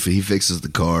Chief and he fixes the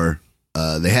car.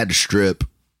 They had to strip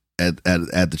at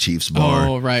the Chief's bar.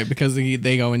 Oh, right, because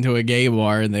they go into a gay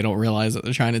bar and they don't realize that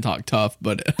they're trying to talk tough.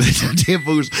 But Dan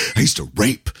Fogel's, I used to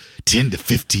rape 10 to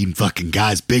 15 fucking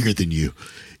guys bigger than you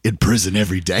in prison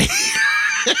every day.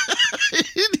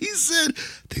 And he said,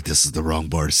 I think this is the wrong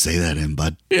bar to say that in,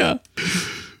 bud. Yeah.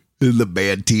 In the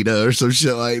Mantina or some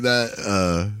shit like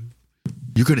that.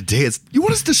 You're gonna dance. You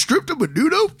want us to strip to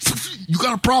Menudo? You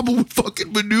got a problem with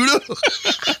fucking Menudo?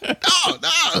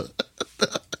 No.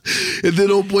 And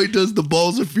then old boy does the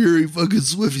Balls of Fury fucking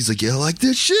Swift. He's like, yeah, I like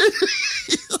this shit.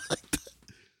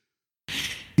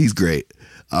 He's great.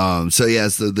 So yeah,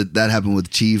 so that happened with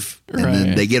Chief, and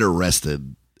then they get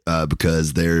arrested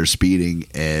because they're speeding,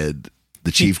 and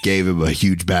the Chief gave him a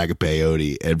huge bag of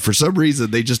peyote, and for some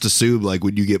reason they just assume like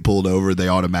when you get pulled over, they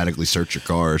automatically search your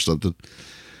car or something.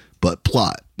 But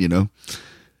plot,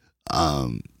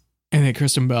 And then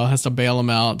Kristen Bell has to bail him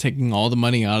out, taking all the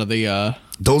money out of the...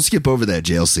 Don't skip over that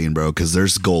jail scene, bro, because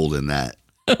there's gold in that.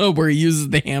 Where he uses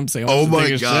the ham sandwich. Oh,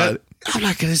 my God. I'm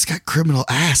not going to... It's got criminal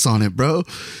ass on it, bro.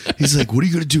 He's like, what are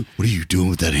you going to do? What are you doing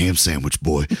with that ham sandwich,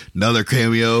 boy? Another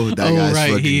cameo. That guy's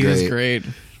fucking great. He is great.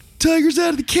 Tiger's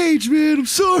out of the cage, man. I'm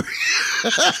sorry.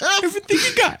 Everything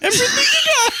you got.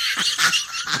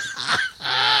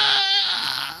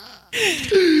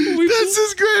 That's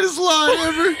his greatest line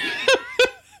ever.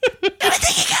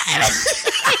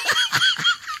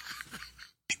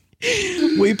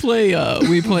 We play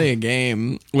a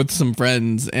game with some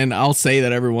friends, and I'll say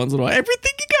that every once in a while,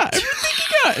 everything you got,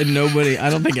 and I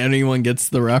don't think anyone gets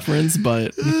the reference,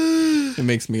 but it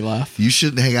makes me laugh. You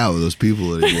shouldn't hang out with those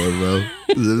people anymore, bro.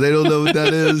 If they don't know what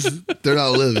that is, they're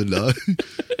not living, dog. You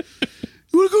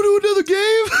want to go to another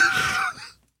game?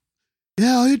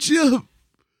 Yeah, I'll hit you up.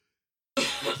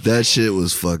 That shit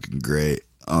was fucking great.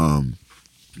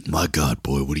 My God,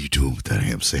 boy, what are you doing with that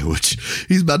ham sandwich?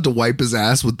 He's about to wipe his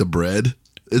ass with the bread.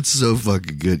 It's so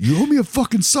fucking good. You owe me a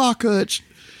fucking sock, Hutch.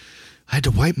 I had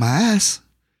to wipe my ass.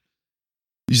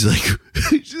 She's like,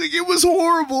 it was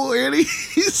horrible, Annie.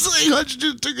 He's like, Hutch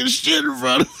just took a shit in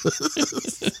front of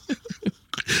us.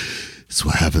 That's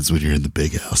what happens when you're in the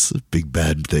big house. Big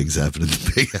bad things happen in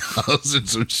the big house and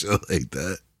some shit like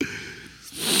that.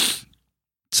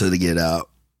 So they get out,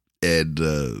 and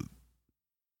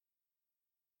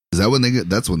is that when they get?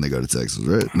 That's when they go to Texas,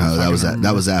 right? No, that was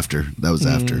after. That was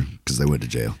after because they went to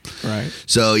jail. Right.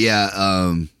 So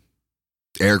yeah,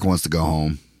 Eric wants to go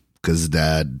home because his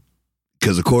dad.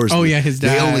 Because of course, his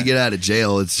dad. They only get out of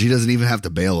jail. She doesn't even have to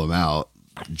bail him out.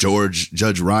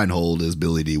 Judge Reinhold is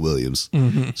Billy D. Williams,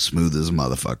 smooth as a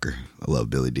motherfucker. I love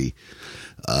Billy D.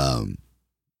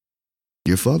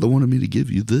 Your father wanted me to give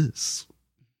you this.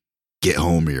 Get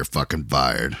home or you're fucking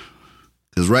fired.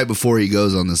 Because right before he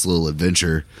goes on this little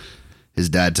adventure, his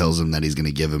dad tells him that he's going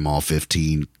to give him all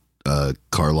 15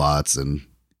 car lots, and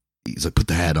he's like, put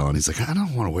the hat on. He's like, I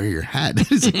don't want to wear your hat.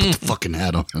 He's like, put the fucking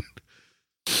hat on.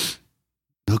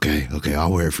 Okay,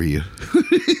 I'll wear it for you.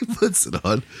 He puts it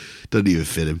on. Doesn't even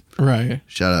fit him. Right.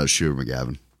 Shout out Shooter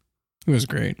McGavin. It was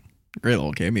great. Great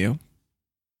little cameo.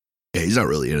 Yeah, he's not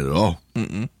really in it at all.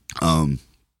 Mm-mm.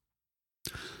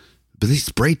 But they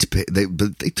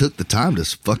they took the time to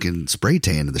fucking spray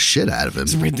tan the shit out of him.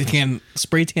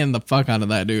 Spray tan the fuck out of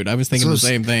that dude. I was thinking the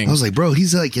same thing. I was like, bro,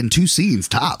 he's like in 2 scenes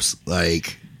tops.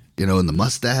 Like, you know, in the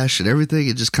mustache and everything.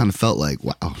 It just kind of felt like,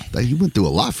 wow, you went through a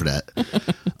lot for that.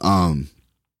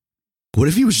 What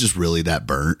if he was just really that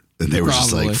burnt and they were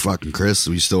just like, fucking Chris,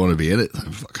 we still want to be in it?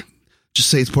 Fucking, just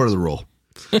say it's part of the role.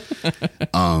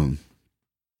 I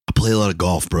play a lot of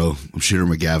golf, bro. I'm Shooter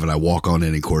McGavin. I walk on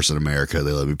any course in America.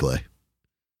 They let me play.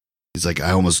 He's like,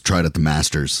 I almost tried at the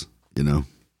Masters, you know?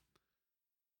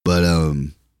 But,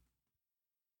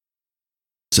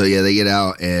 so yeah, they get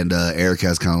out and Eric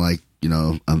has kind of like, you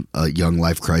know, a young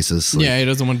life crisis. Like, yeah, he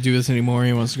doesn't want to do this anymore.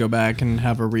 He wants to go back and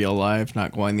have a real life,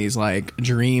 not go on these like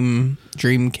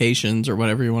dreamcations or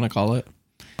whatever you want to call it.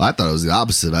 I thought it was the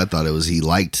opposite. I thought it was he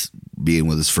liked being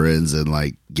with his friends and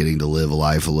like getting to live a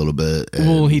life a little bit. And,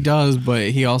 well, he does, but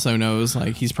he also knows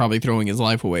like he's probably throwing his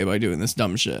life away by doing this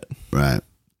dumb shit. Right.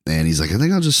 And he's like, I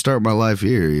think I'll just start my life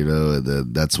here. You know,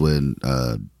 and that's when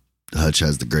Hutch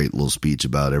has the great little speech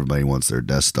about everybody wants their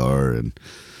Death Star. And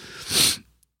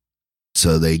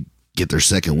so they get their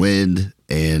second wind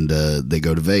and they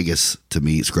go to Vegas to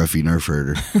meet Scruffy Nerf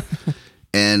Herder.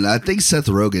 And I think Seth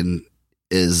Rogen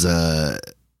is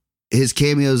his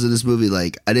cameos in this movie.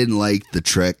 Like, I didn't like the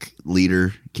Trek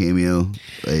leader cameo.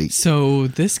 Like, so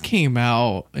this came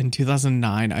out in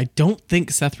 2009. I don't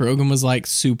think Seth Rogen was like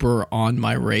super on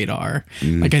my radar.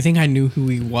 Like, I think I knew who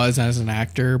he was as an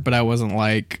actor, but I wasn't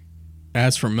like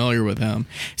as familiar with him.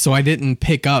 So I didn't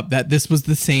pick up that this was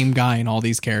the same guy in all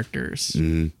these characters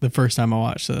the first time I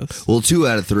watched this. Well, 2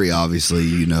 out of 3, obviously,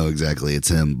 you know exactly it's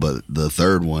him, but the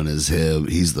third one is him.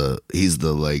 He's the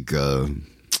like,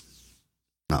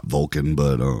 not Vulcan,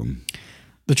 but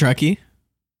the Trekkie,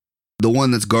 the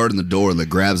one that's guarding the door that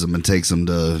grabs him and takes him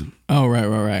to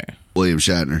right William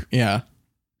Shatner. Yeah,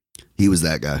 he was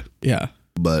that guy. Yeah,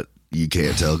 but you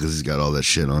can't tell because he's got all that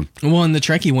shit on. Well, in the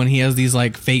Trekkie one, he has these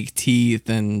like fake teeth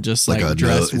and just like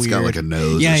dressed weird. It's got like a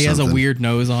nose. Yeah, or he something. has a weird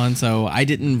nose on. So I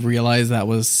didn't realize that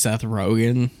was Seth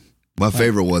Rogen. My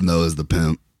favorite one though is the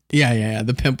pimp. Yeah.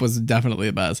 The pimp was definitely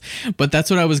the best. But that's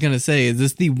what I was gonna say. Is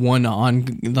this the one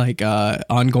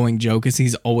ongoing joke? Is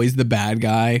he's always the bad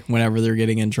guy whenever they're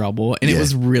getting in trouble, and it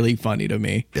was really funny to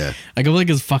me. Yeah, like I'm like,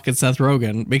 it's fucking Seth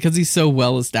Rogen because he's so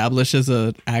well established as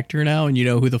an actor now, and you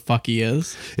know who the fuck he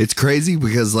is. It's crazy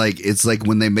because like it's like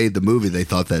when they made the movie, they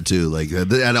thought that too. Like,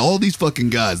 out of all these fucking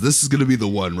guys, this is gonna be the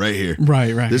one right here.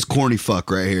 Right. This corny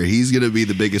fuck right here. He's gonna be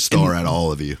the biggest star out of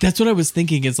all of you. That's what I was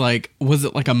thinking. Is like, was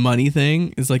it like a money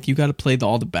thing? It's like you got to play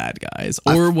all the bad guys,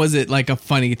 or was it like a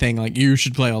funny thing? Like you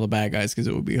should play all the bad guys because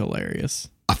it would be hilarious.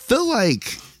 I feel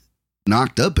like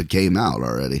Knocked Up had came out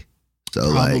already, so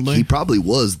like he probably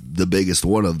was the biggest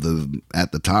one of them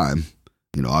at the time.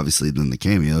 You know, obviously than the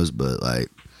cameos, but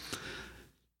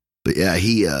yeah,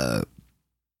 he. I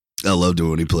loved it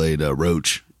when he played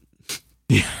Roach.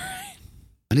 Yeah,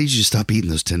 I need you to stop eating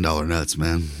those $10 nuts,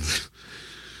 man.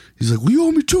 He's like, well, you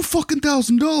owe me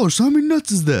 $2,000. How many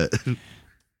nuts is that?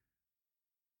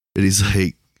 And he's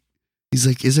like,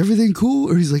 is everything cool?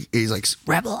 Or he's like,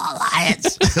 Rebel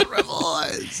Alliance. Rebel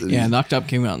Alliance. And yeah, Knocked Up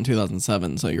came out in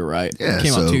 2007, so you're right. Yeah, it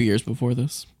came out 2 years before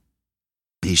this.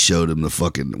 He showed him the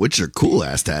fucking, which are cool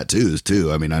ass tattoos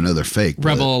too. I mean, I know they're fake.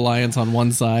 Rebel Alliance on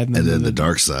one side, and then the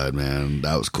dark side, man.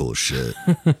 That was cool as shit.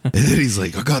 And then he's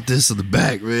like, I got this on the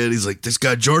back, man. He's like, this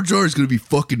guy Jar Jar is gonna be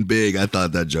fucking big. I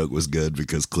thought that joke was good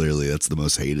because clearly that's the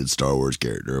most hated Star Wars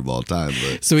character of all time.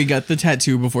 But so he got the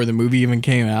tattoo before the movie even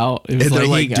came out. It was and they're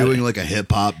like doing like a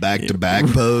hip hop back to back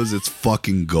pose. It's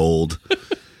fucking gold.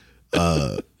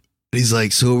 He's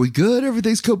like, so are we good?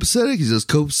 Everything's copacetic? He says,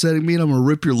 copacetic mean I'm going to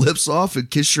rip your lips off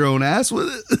and kiss your own ass with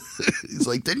it? He's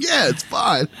like, then yeah, it's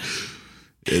fine.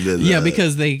 And then,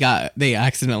 because they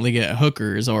accidentally get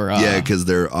hookers or because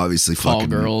they're obviously call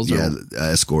fucking girls,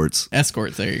 escorts.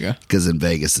 There you go. Because in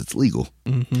Vegas it's legal.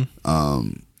 Mm-hmm.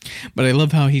 But I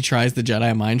love how he tries the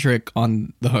Jedi mind trick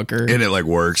on the hooker, and it like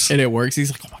works. He's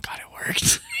like, oh my god, it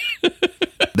worked.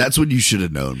 That's what you should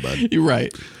have known, bud. You're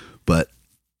right, but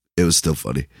it was still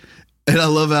funny. And I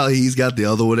love how he's got the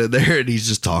other one in there and he's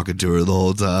just talking to her the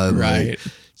whole time. Right. Like,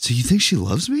 so you think she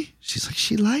loves me? She's like,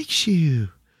 she likes you.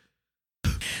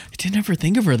 I didn't ever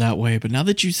think of her that way, but now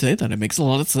that you say that, it makes a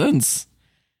lot of sense.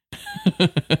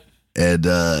 And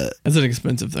That's an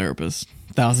expensive therapist.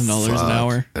 $1,000 an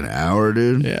hour. An hour,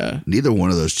 dude? Yeah. Neither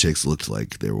one of those chicks looked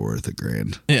like they were worth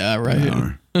 $1,000. Yeah, right.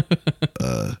 An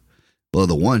hour. Well,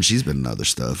 the one, she's been in other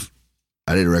stuff.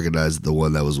 I didn't recognize the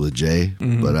one that was with Jay,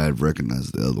 but I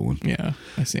recognized the other one. Yeah,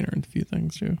 I've seen her in a few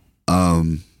things too.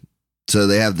 So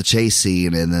they have the chase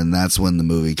scene, and then that's when the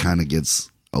movie kind of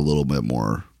gets a little bit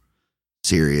more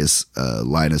serious.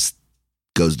 Linus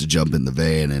goes to jump in the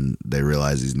van, and they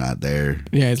realize he's not there.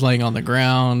 Yeah, he's laying on the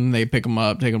ground. They pick him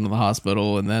up, take him to the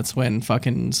hospital, and that's when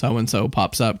fucking so-and-so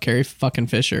pops up. Carrie fucking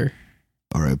Fisher.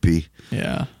 R.I.P.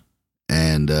 Yeah.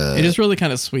 And it is really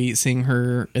kind of sweet seeing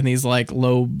her in these like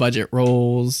low budget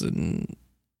roles, and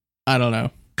I don't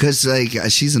know. Because like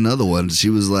she's another one. She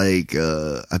was like,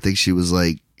 I think she was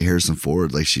like Harrison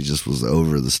Ford. Like she just was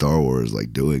over the Star Wars,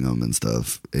 like doing them and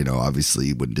stuff. You know,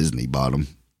 obviously when Disney bought them,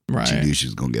 right? She knew she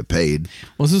was gonna get paid.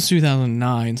 Well, this was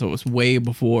 2009, so it was way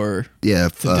before. Yeah,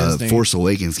 Force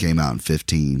Awakens came out in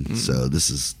 2015, so this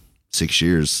is 6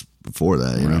 years before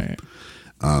that. You know.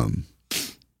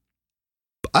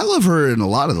 I love her in a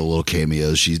lot of the little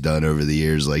cameos she's done over the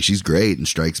years. Like she's great in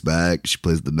Strikes Back. She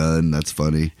plays the nun. That's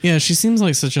funny. Yeah, she seems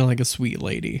like such a sweet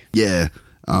lady. Yeah.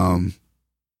 But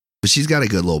she's got a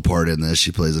good little part in this.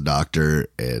 She plays a doctor,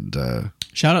 and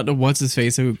shout out to what's his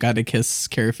face who got to kiss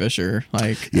Carrie Fisher.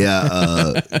 Like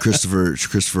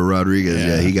Christopher Rodriguez.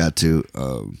 Yeah, he got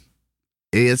to.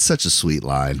 It's such a sweet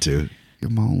line too.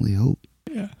 You're my only hope.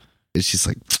 Yeah. And she's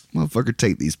like, motherfucker,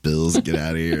 take these pills and get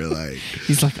out of here. Like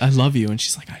he's like, I love you, and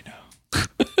she's like, I know.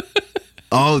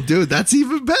 Oh, dude, that's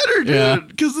even better, dude.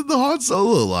 Because of the Han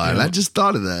Solo line. I just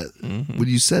thought of that when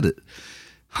you said it.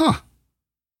 Huh.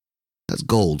 That's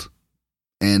gold.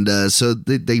 And so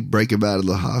they break him out of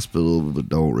the hospital, but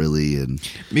don't really. And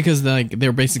because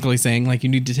they're basically saying like, you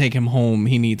need to take him home.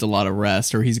 He needs a lot of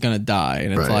rest, or he's gonna die.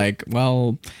 And it's like,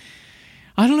 well,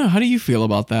 I don't know. How do you feel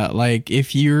about that? Like,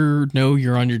 if you're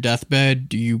on your deathbed,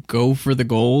 do you go for the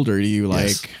gold, or do you like?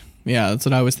 Yes. Yeah, that's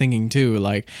what I was thinking too.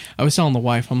 Like, I was telling the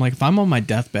wife, I'm like, if I'm on my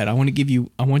deathbed, I want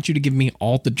you to give me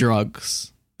all the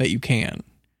drugs that you can,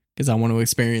 because I want to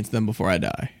experience them before I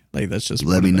die. Like, that's just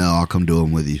let me know. I'll come do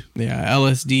them with you. Yeah,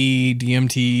 LSD,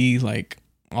 DMT, like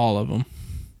all of them.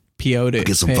 Peyote.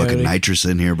 Get some fucking nitrous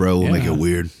in here, bro. We'll make it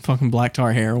weird. Fucking black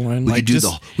tar heroin. We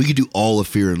could do all of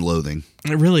Fear and Loathing.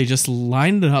 Really, just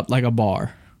line it up like a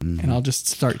bar, and I'll just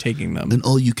start taking them. An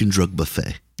all-you-can drug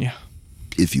buffet. Yeah,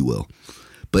 if you will.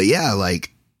 But yeah,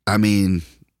 like, I mean,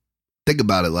 think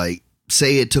about it. Like,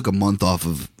 say it took a month off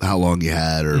of how long you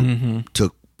had, or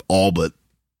took all but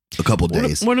a couple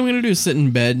days. What am I going to do? Sit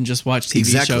in bed and just watch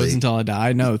TV shows until I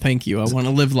die? No, thank you. I want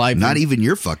to live life. Not even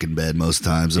your fucking bed most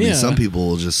times. I mean, some people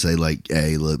will just say like,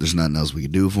 hey, look, there's nothing else we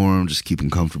can do for them. Just keep them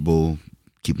comfortable,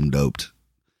 keep them doped.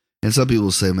 And some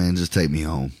people say, man, just take me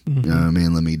home. You know what I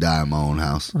mean? Let me die in my own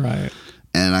house. Right.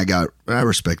 And I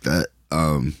respect that.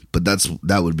 But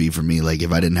that would be for me. Like,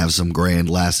 if I didn't have some grand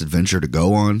last adventure to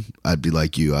go on, I'd be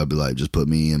like you. I'd be like, just put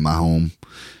me in my home,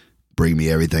 bring me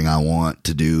everything I want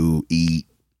to do, eat,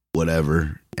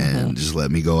 whatever, and just let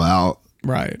me go out,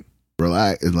 right,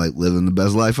 relax, and like living the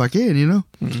best life I can, you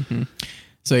know.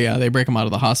 So yeah, they break him out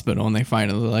of the hospital, and they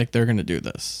finally like they're gonna do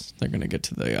this. They're gonna get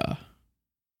to the.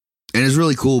 And it's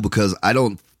really cool because I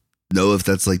don't know if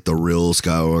that's like the real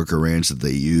Skywalker Ranch that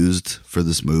they used for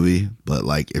this movie, but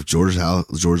like if George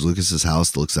Lucas's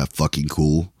house looks that fucking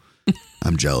cool,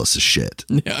 I'm jealous as shit.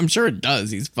 Yeah, I'm sure it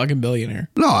does. He's a fucking billionaire.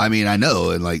 No, I mean, I know.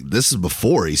 And like, this is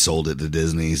before he sold it to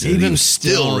Disney. So he was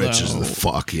still rich as the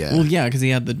fuck. Yeah. Well, yeah, because he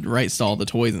had the rights to all the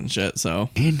toys and shit.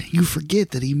 So. And you forget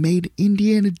that he made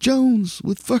Indiana Jones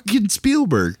with fucking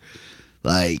Spielberg.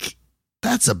 Like,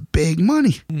 that's a big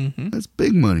money. That's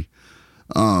big money.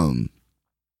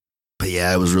 But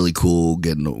yeah, it was really cool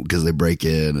because they break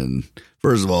in. And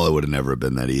first of all, it would have never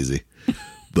been that easy.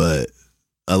 But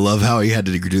I love how he had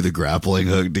to do the grappling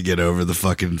hook to get over the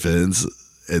fucking fence,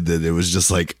 and then it was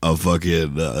just like a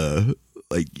fucking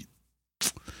like,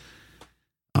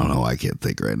 I don't know, I can't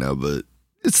think right now, but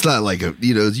it's not like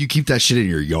you keep that shit in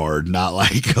your yard, not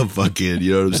like a fucking,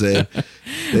 you know what I'm saying?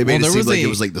 They made it seem like it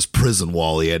was like this prison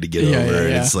wall he had to get over,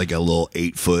 and it's like a little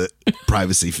 8-foot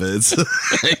privacy fence.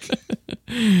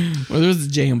 Well, there's a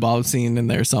Jay and Bob scene in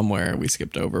there somewhere we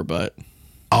skipped over, but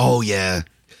oh yeah.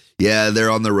 Yeah, they're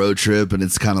on the road trip, and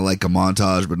it's kind of like a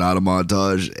montage, but not a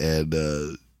montage. And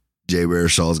Jay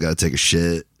Baruchel's got to take a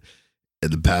shit,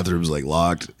 and the bathroom's like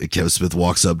locked. And Kevin Smith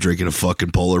walks up drinking a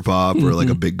fucking Polar Pop or like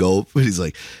a big gulp, and he's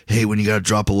like, "Hey, when you got to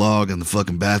drop a log and the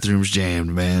fucking bathroom's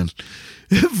jammed, man."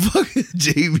 And fucking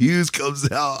Jay Hughes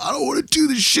comes out. I don't want to do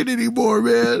this shit anymore,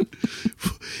 man.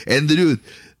 And the dude,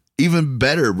 even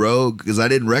better, bro, because I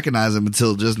didn't recognize him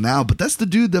until just now. But that's the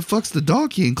dude that fucks the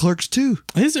donkey in Clerks 2.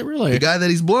 Is it really? The guy that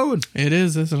he's blowing. It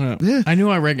is, isn't it? Yeah. I knew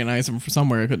I recognized him from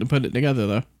somewhere. I couldn't put it together,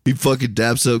 though. He fucking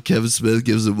daps up Kevin Smith,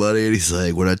 gives him money, and he's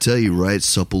like, "What'd I tell you, right?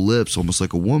 Supple lips, almost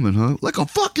like a woman, huh? Like a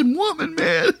fucking woman,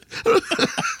 man."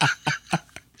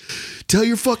 Tell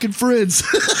your fucking friends.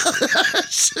 That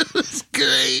shit was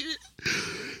great.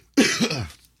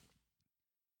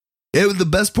 And the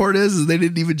best part is they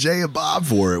didn't even Jay and Bob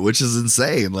for it, which is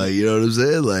insane. Like, you know what I'm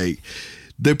saying? Like,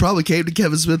 they probably came to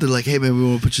Kevin Smith. They're like, "Hey, man, we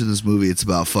want to put you in this movie. It's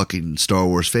about fucking Star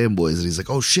Wars fanboys." And he's like,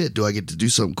 "Oh, shit, do I get to do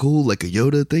something cool, like a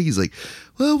Yoda thing?" He's like,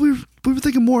 "Well, we were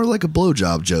thinking more like a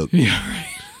blowjob joke." Yeah,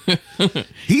 right.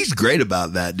 He's great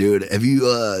about that, dude. Have you,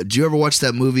 did you ever watch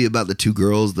that movie about the two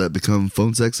girls that become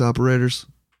phone sex operators?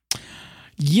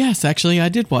 Yes, actually, I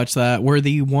did watch that, where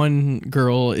the one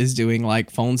girl is doing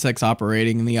like phone sex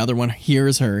operating and the other one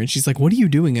hears her and she's like, "What are you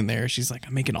doing in there?" She's like,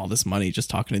 "I'm making all this money just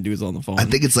talking to dudes on the phone." I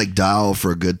think it's like Dial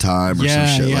for a Good Time or some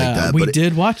shit like that. We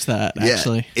did watch that,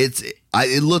 actually.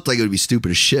 It looked like it would be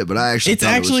stupid as shit, but I actually It's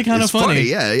actually kind of funny.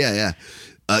 Yeah.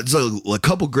 So a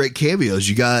couple great cameos.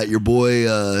 You got your boy,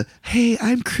 "Hey,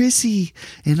 I'm Chrissy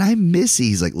and I'm Missy."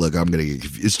 He's like, "Look, I'm gonna get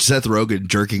confused." It's Seth Rogen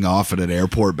jerking off in an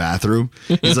airport bathroom.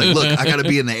 He's like, "Look, I gotta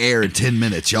be in the air in 10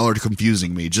 minutes. Y'all are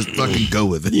confusing me. Just fucking go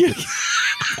with it." Yeah.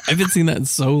 I haven't seen that in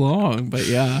so long, but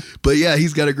yeah. But yeah,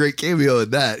 he's got a great cameo in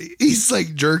that. He's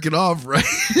like jerking off, right?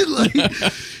 Like,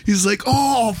 he's like,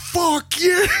 "Oh, fuck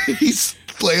yeah." He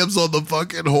slams on the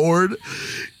fucking horn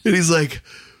and he's like,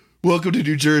 "Welcome to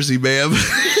New Jersey, ma'am."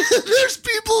 There's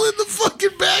people in the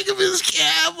fucking back of his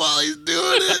cab while he's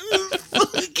doing it. It's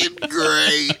fucking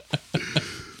great.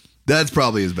 That's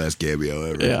probably his best cameo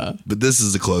ever. Yeah. But this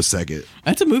is a close second.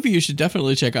 That's a movie you should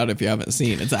definitely check out if you haven't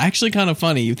seen. It's actually kind of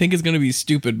funny. You think it's going to be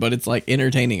stupid, but it's like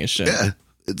entertaining as shit. Yeah.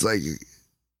 It's like,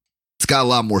 it's got a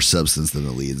lot more substance than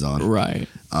it leads on. Right.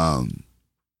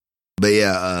 But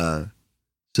yeah,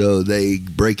 so they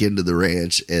break into the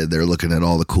ranch and they're looking at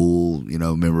all the cool,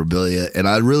 memorabilia. And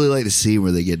I'd really like to see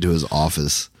where they get to his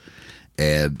office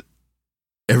and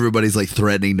everybody's like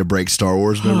threatening to break Star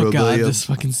Wars memorabilia. Oh God, this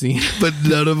fucking scene. But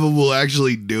none of them will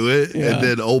actually do it. Yeah. And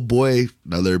then old boy,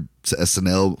 another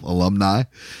SNL alumni,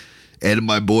 and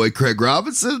my boy Craig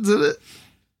Robinson's in it.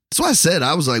 That's why I said,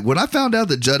 I was like, when I found out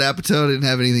that Judd Apatow didn't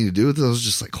have anything to do with it, I was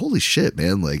just like, holy shit,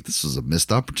 man. Like, this was a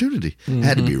missed opportunity. Mm-hmm.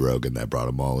 Had to be Rogan that brought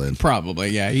them all in.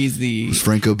 Probably, yeah. He's the Was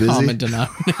Franco busy? common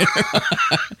denominator.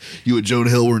 You and Jonah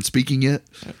Hill weren't speaking yet?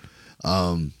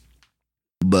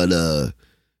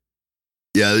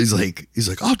 Yeah, he's like,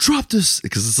 "I'll drop this,"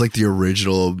 because it's like the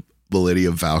original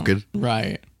Millennium Falcon.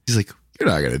 Right. He's like, "You're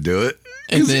not going to do it."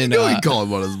 And Because then, he called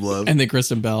him on his bluff. And then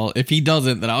Kristen Bell, if he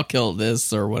doesn't, then I'll kill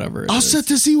this or whatever. I'll set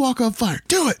this Ewok on fire.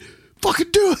 Do it.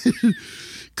 Fucking do it.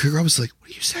 Craig Robinson's like, "What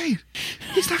are you saying?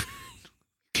 He's not.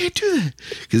 Can't do that."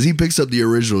 Because he picks up the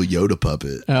original Yoda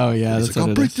puppet. Oh, yeah. He's That's like, what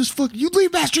 "I'll it break is. this fucking. You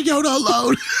leave Master Yoda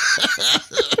alone."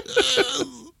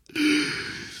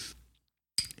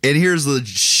 And here's the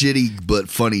shitty but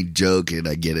funny joke, and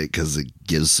I get it because it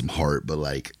gives some heart. But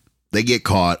like, they get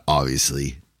caught,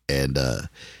 obviously, and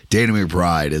Danny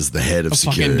McBride is the head of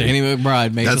security. Fucking Danny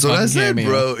McBride makes That's a what I fucking said, cameo.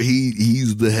 bro.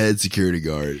 He's the head security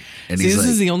guard, and See, he's this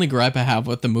like, is the only gripe I have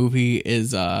with the movie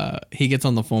is he gets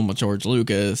on the phone with George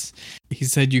Lucas. He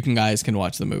said, "You guys can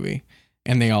watch the movie,"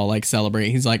 and they all like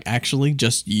celebrate. He's like, "Actually,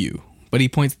 just you." But he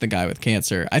points at the guy with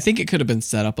cancer. I think it could have been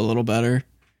set up a little better.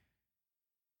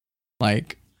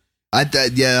 Like,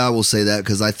 I will say that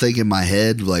because I think in my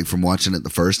head, like from watching it the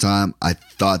first time, I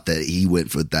thought that he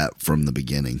went for that from the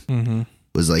beginning. mm-hmm.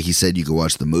 Was like he said you could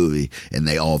watch the movie, and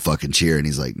they all fucking cheer, and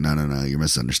he's like, "No, you're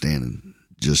misunderstanding.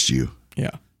 Just you."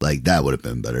 Yeah. Like that would have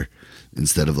been better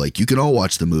instead of like, "You can all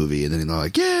watch the movie," and then they're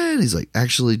like, "Yeah," and he's like,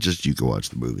 "Actually, just you can watch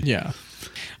the movie." Yeah.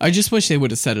 I just wish they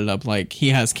would have set it up like he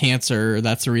has cancer.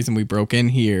 That's the reason we broke in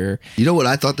here. You know what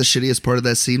I thought the shittiest part of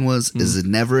that scene was? Is that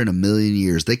never in a million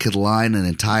years they could line an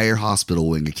entire hospital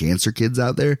wing of cancer kids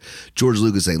out there. George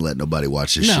Lucas ain't letting nobody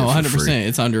watch this shit No, for 100%. free.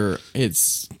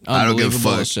 It's I don't give a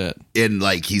unbelievable fuck. shit. And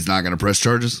like he's not going to press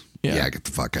charges? Yeah. Get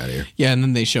the fuck out of here. Yeah, and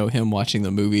then they show him watching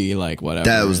the movie, like whatever.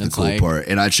 That was and the it's cool like, part.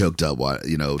 And I choked up,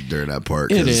 during that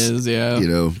part. It is, yeah.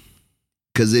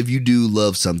 Because if you do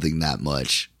love something that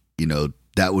much,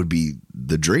 that would be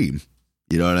the dream.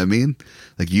 You know what I mean?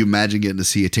 Like, you imagine getting to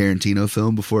see a Tarantino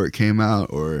film before it came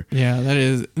out, or yeah, that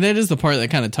is the part that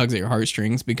kind of tugs at your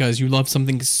heartstrings because you love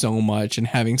something so much, and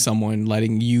having someone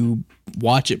letting you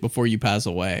watch it before you pass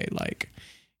away, like,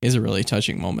 is a really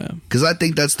touching moment. because I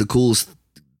think that's the coolest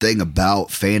thing about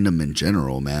fandom in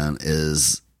general, man,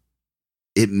 is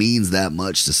it means that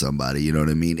much to somebody. You know what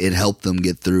I mean? It helped them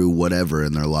get through whatever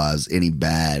in their lives, any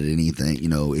bad, anything. You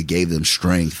know, it gave them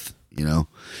strength. You know,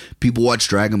 people watch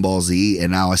Dragon Ball Z,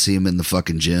 and now I see them in the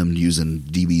fucking gym using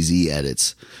DBZ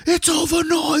edits. It's over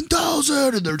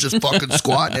 9,000, and they're just fucking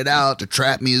squatting it out to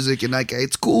trap music, and like,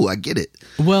 it's cool. I get it.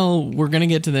 Well, we're gonna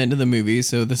get to the end of the movie,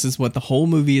 so this is what the whole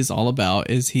movie is all about.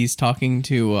 Is he's talking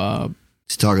to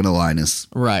He's talking to Linus,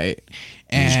 right? He's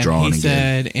And drawing he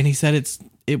again. said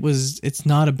it's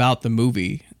not about the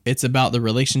movie. It's about the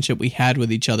relationship we had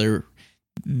with each other.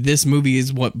 This movie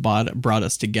is what brought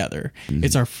us together. Mm-hmm.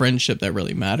 It's our friendship that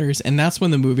really matters. And that's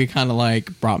when the movie kind of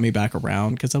like brought me back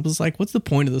around, because I was like, what's the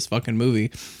point of this fucking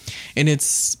movie? And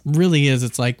it's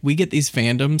like we get these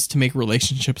fandoms to make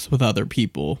relationships with other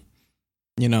people,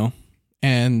 you know,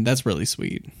 and that's really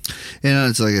sweet. And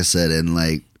it's like I said, and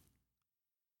like,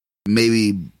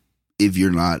 maybe if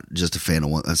you're not just a fan of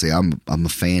one, I say I'm a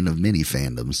fan of many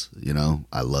fandoms. You know,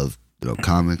 I love, you know,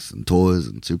 comics and toys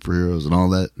and superheroes and all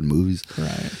that and movies.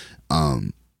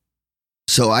 Right.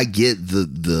 So I get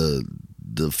the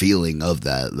feeling of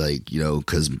that, like, you know,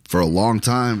 because for a long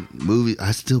time,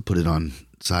 I still put it on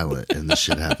silent and this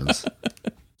shit happens.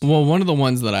 Well, one of the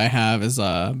ones that I have is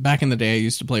back in the day I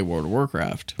used to play World of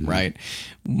Warcraft, right?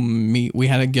 We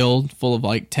had a guild full of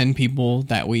like 10 people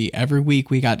that every week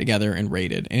we got together and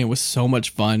raided, and it was so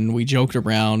much fun. We joked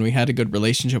around, we had a good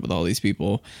relationship with all these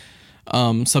people.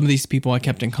 Some of these people I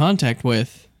kept in contact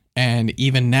with, and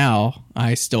even now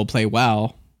I still play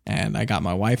WoW, and I got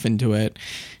my wife into it.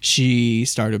 We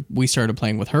started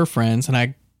playing with her friends, and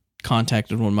I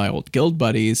contacted one of my old guild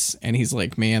buddies, and he's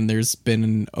like, man, there's been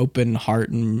an open heart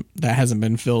and that hasn't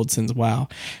been filled since WoW.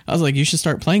 I was like, you should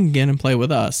start playing again and play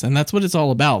with us. And that's what it's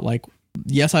all about. Like,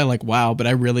 yes, I like WoW, but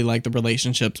I really like the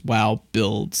relationships WoW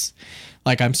builds.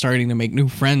 Like, I'm starting to make new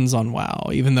friends on WoW,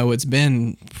 even though it's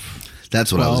been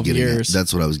That's what I was getting years. at.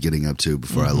 That's what I was getting up to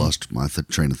before I lost my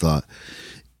train of thought.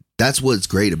 That's what's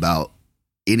great about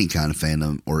any kind of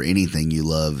fandom or anything you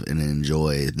love and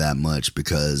enjoy that much,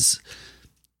 because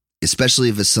especially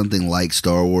if it's something like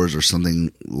Star Wars or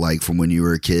something like from when you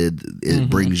were a kid, it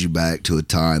brings you back to a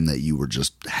time that you were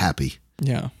just happy.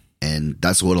 Yeah. And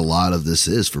that's what a lot of this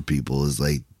is for people, is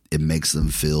like, it makes them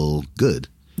feel good.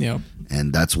 Yeah.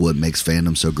 And that's what makes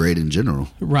fandom so great in general.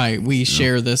 Right. We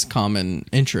share this common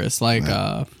interest. Like,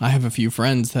 I have a few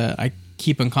friends that I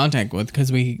keep in contact with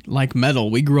because we like metal.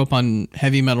 We grew up on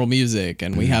heavy metal music,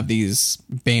 and we have these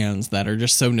bands that are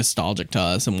just so nostalgic to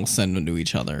us, and we'll send them to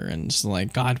each other and just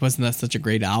like, God, wasn't that such a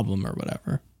great album or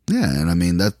whatever? Yeah. And I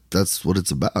mean, that's what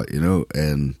it's about, you know?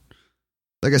 And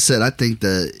like I said, I think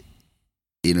that,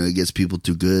 you know, it gets people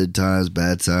through good times,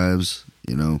 bad times,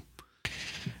 you know.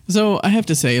 So I have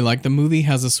to say, like, the movie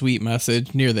has a sweet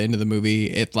message near the end of the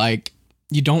movie. It like,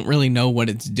 you don't really know what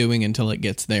it's doing until it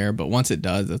gets there, but once it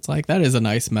does, it's like, that is a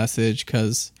nice message,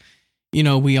 because, you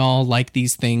know, we all like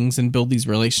these things and build these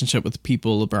relationships with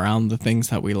people around the things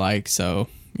that we like. So,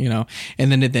 you know,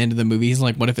 and then at the end of the movie, he's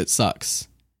like, what if it sucks?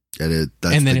 And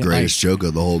that's the greatest joke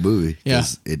of the whole movie. Yeah.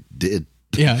 It did.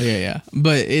 Yeah.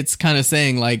 But it's kind of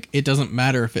saying, like, it doesn't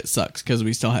matter if it sucks because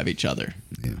we still have each other.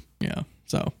 Yeah.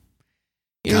 So.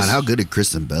 God, how good did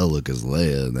Kristen Bell look as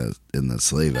Leia in that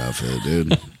slave outfit,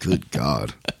 dude? Good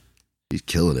God. He's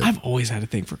killing it. I've always had a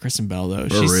thing for Kristen Bell, though.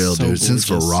 For She's real, so dude. gorgeous. Since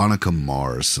Veronica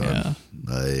Mars, son. Yeah.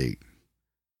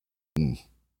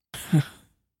 Like,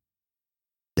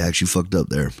 Dax, you fucked up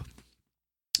there.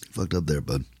 Fucked up there,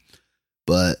 bud.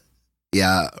 But,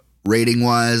 yeah,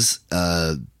 rating-wise,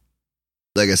 like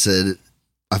I said,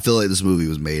 I feel like this movie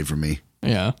was made for me.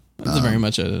 Yeah. It's very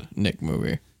much a Nick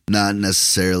movie. Not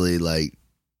necessarily like,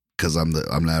 because I'm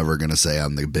never gonna say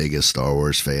I'm the biggest Star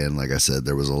Wars fan. Like I said,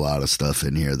 there was a lot of stuff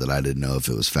in here that I didn't know if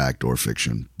it was fact or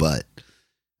fiction, but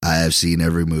I have seen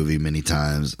every movie many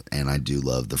times, and I do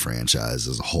love the franchise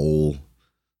as a whole.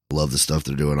 Love the stuff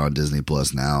they're doing on Disney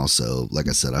Plus now. So, like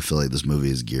I said, I feel like this movie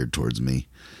is geared towards me.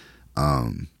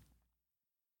 And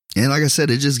like I said,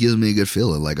 it just gives me a good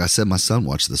feeling. Like I said, my son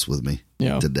watched this with me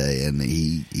today, and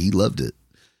he loved it.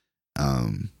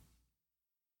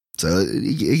 So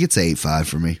it gets 8.5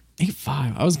 for me.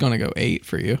 8.5. I was gonna go 8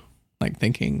 for you. Like,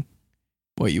 thinking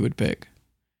what you would pick.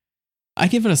 I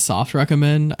give it a soft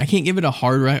recommend. I can't give it a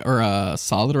hard or a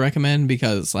solid recommend,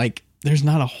 because like, there's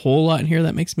not a whole lot in here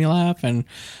that makes me laugh, and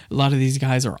a lot of these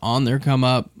guys are on their come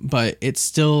up, but it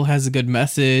still has a good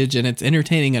message, and it's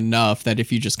entertaining enough that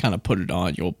if you just kind of put it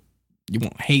on, you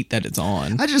won't hate that it's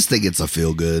on. I just think it's a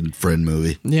feel good friend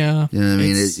movie. Yeah. You know what I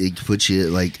mean? It puts you,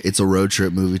 like, it's a road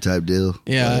trip movie type deal.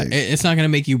 Yeah. Like, It's not going to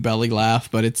make you belly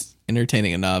laugh, but it's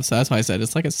entertaining enough. So that's why I said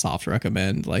it's like a soft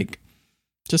recommend. Like,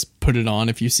 just put it on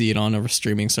if you see it on a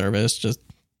streaming service. Just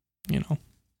you know.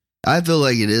 I feel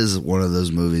like it is one of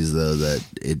those movies, though, that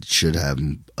it should have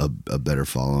a better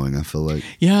following, I feel like.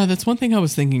 Yeah, that's one thing I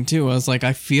was thinking, too. I was like,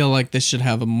 I feel like this should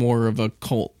have a more of a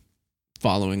cult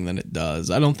following than it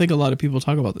does. I don't think a lot of people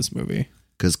talk about this movie.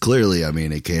 Because clearly, I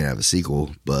mean, it can't have a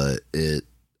sequel, but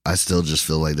I still just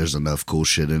feel like there's enough cool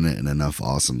shit in it and enough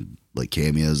awesome, like,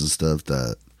 cameos and stuff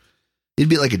that it'd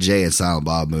be like a Jay and Silent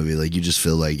Bob movie. Like, you just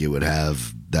feel like it would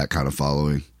have that kind of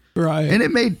following. Right. And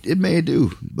it may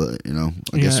do, but you know,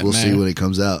 I guess we'll see when it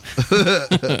comes out.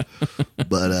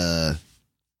 But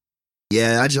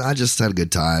yeah, I just had a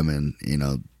good time, and you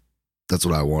know, that's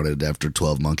what I wanted after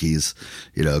 12 Monkeys,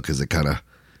 you know, because it kind of,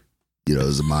 you know, it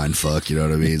was a mind fuck, you know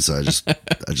what I mean? So I just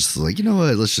was like, you know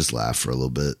what, let's just laugh for a little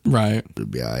bit. Right.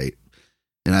 It'd be all right.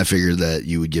 And I figured that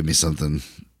you would give me something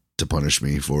to punish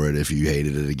me for it if you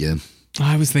hated it again.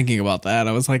 I was thinking about that.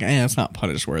 I was like, it's not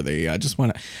punish worthy. I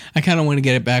kind of want to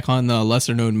get it back on the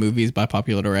lesser known movies by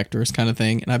popular directors kind of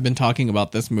thing. And I've been talking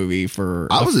about this movie for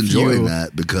I was enjoying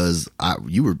that because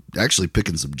you were actually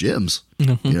picking some gems.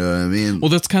 Mm-hmm. You know what I mean? Well,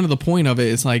 that's kind of the point of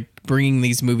it. It's like bringing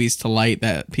these movies to light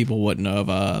that people wouldn't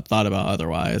have thought about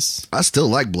otherwise. I still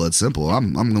like Blood Simple.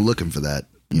 I'm looking for that.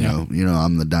 You know,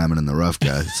 I'm the diamond in the rough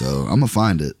guy, so I'm gonna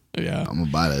find it. Yeah, I'm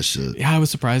gonna buy that shit. Yeah, I was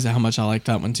surprised at how much I liked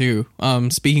that one too.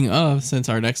 Speaking of, since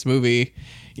our next movie,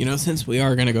 you know, since we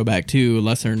are gonna go back to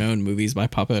lesser known movies by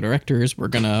popular directors, we're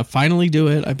gonna finally do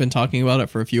it. I've been talking about it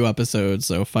for a few episodes,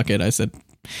 so fuck it. I said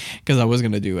because I was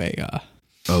gonna do a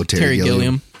Terry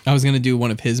Gilliam. I was gonna do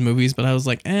one of his movies, but I was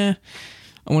like, I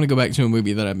want to go back to a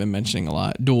movie that I've been mentioning a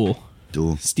lot. Duel.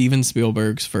 Steven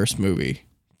Spielberg's first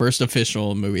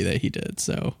official movie that he did.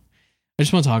 So I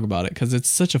just want to talk about it because it's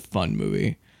such a fun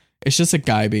movie. It's just a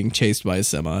guy being chased by a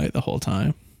semi the whole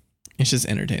time. It's just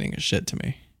entertaining as shit to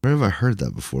me. Where have I heard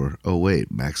that before? Oh,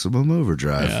 wait. Maximum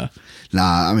Overdrive. Yeah.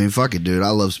 Nah, I mean, fuck it, dude. I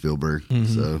love Spielberg. Mm-hmm.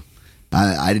 So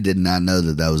I did not know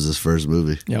that was his first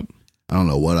movie. Yep. I don't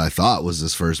know what I thought was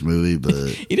his first movie, but...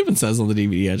 It even says on the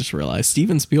DVD, I just realized,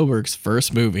 Steven Spielberg's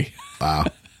first movie. Wow.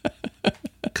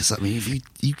 Because, I mean,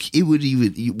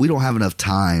 we don't have enough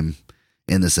time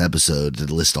in this episode to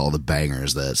list all the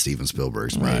bangers that Steven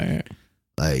Spielberg's made. Right.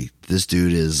 Like, this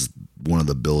dude is one of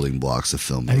the building blocks of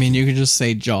filmmaking. I mean, you could just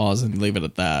say Jaws and leave it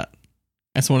at that.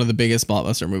 That's one of the biggest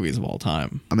blockbuster movies of all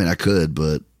time. I mean, I could,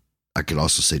 but I could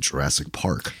also say Jurassic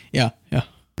Park. Yeah, yeah.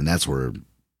 And that's where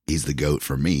he's the GOAT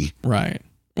for me. Right.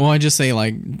 Well, I just say,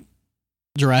 like,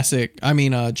 Jaws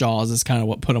is kind of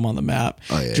what put him on the map.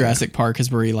 Oh, yeah, Jurassic Park is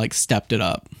where he, like, stepped it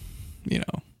up, you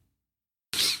know.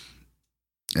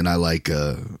 And I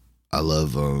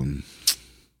love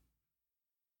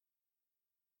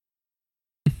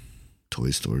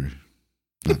Toy Story.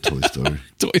 Not Toy Story.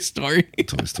 Toy Story.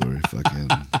 Toy Story. Fucking.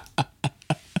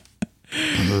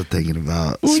 I was thinking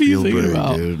about what Spielberg, are you thinking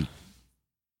about? Dude.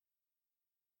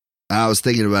 I was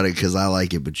thinking about it because I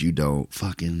like it, but you don't.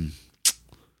 Fucking.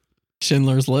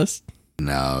 Schindler's List?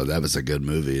 No, that was a good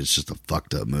movie. It's just a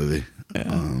fucked up movie.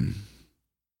 Yeah.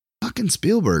 Fucking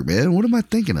Spielberg, man. What am I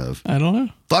thinking of? I don't know.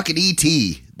 Fucking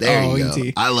E.T. There you go.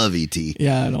 E.T. I love E.T.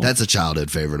 Yeah, That's a childhood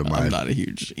favorite of mine. I'm not a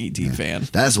huge E.T. fan.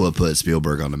 That's what put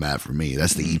Spielberg on the map for me.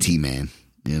 That's the E.T. man,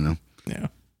 you know? Yeah.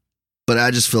 But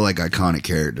I just feel like iconic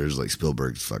characters like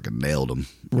Spielberg's fucking nailed them.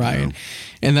 Right. Know?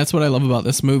 And that's what I love about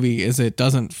this movie is it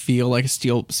doesn't feel like a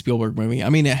Spielberg movie. I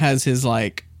mean, it has his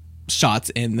like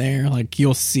shots in there. Like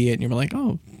you'll see it and you're like,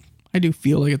 oh, I do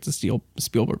feel like it's a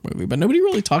Spielberg movie. But nobody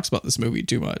really talks about this movie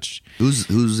too much.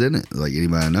 Who's in it? Like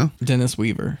anybody I know? Dennis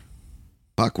Weaver.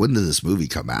 Fuck, when did this movie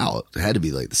come out? It had to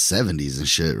be like the 70s and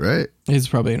shit, right? It's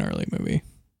probably an early movie.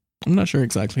 I'm not sure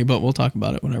exactly, but we'll talk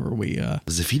about it whenever we...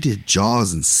 Because if he did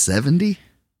Jaws in 70,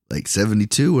 like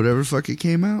 72, whatever the fuck it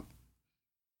came out,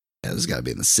 yeah, this got to be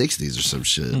in the 60s or some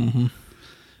shit. Mm-hmm.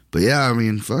 But yeah, I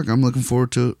mean, fuck, I'm looking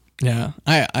forward to it. Yeah,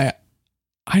 I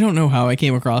don't know how I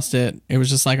came across it. It was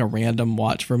just like a random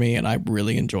watch for me, and I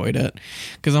really enjoyed it.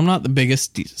 Because I'm not the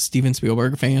biggest Steven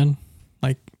Spielberg fan.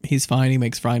 Like, he's fine, he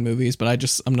makes fine movies, but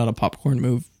I'm not a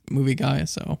popcorn movie guy,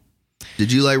 so...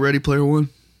 Did you like Ready Player One?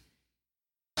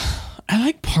 I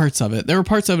like parts of it. There are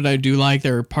parts of it I do like.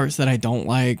 There are parts that I don't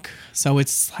like. So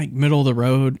it's like middle of the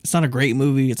road. It's not a great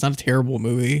movie. It's not a terrible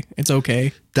movie. It's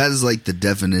okay. That is like the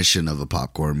definition of a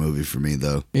popcorn movie for me,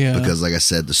 though. Yeah. Because like I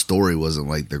said, the story wasn't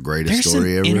like the greatest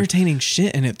story ever. There's some entertaining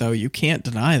shit in it, though. You can't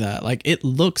deny that. Like, it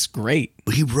looks great.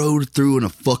 He rode through in a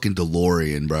fucking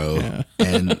DeLorean, bro. Yeah.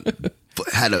 And...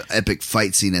 had an epic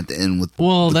fight scene at the end with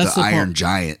the Iron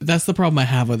Giant. That's the problem I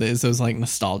have with it is those like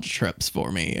nostalgia trips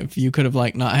for me. If you could have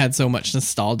like not had so much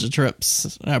nostalgia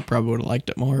trips, I probably would have liked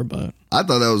it more. But I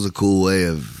thought that was a cool way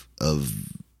of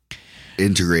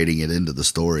integrating it into the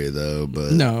story though.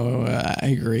 But No, I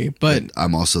agree. But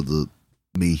I'm also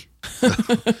me.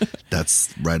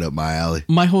 That's right up my alley.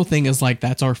 my whole thing is like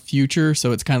that's our future,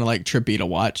 so it's kind of like trippy to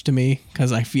watch to me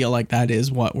because I feel like that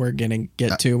is what we're gonna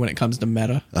get to when it comes to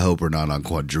meta. I hope we're not on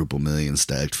quadruple million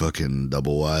stacked fucking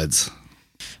double wides,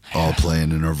 all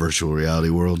playing in our virtual reality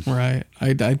world. Right.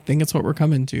 I think it's what we're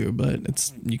coming to,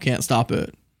 but you can't stop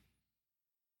it.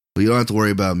 But you don't have to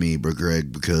worry about me, but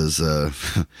Greg, because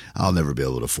I'll never be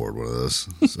able to afford one of those,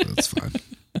 so that's fine.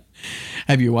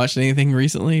 Have you watched anything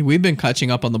recently? We've been catching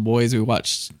up on The Boys. I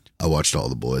watched all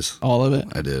The Boys. All of it.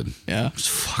 I did. Yeah. It's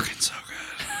fucking so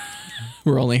good.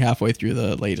 We're only halfway through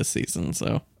the latest season,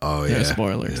 so Oh yeah. no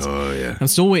spoilers. Oh yeah. I'm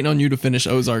still waiting on you to finish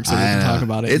Ozark so we can talk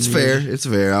about it. It's fair. It's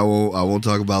fair. I won't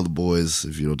talk about The Boys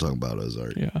if you don't talk about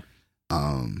Ozark. Yeah.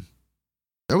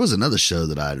 There was another show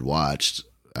that I had watched.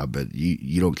 I bet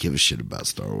you don't give a shit about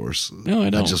Star Wars. No, I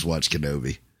don't. I just watched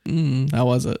Kenobi. How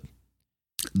was it?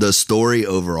 The story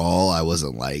overall, I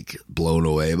wasn't like blown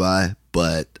away by,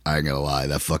 but I ain't gonna lie,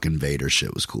 that fucking Vader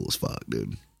shit was cool as fuck,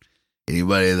 dude.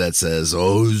 Anybody that says,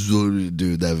 "Oh,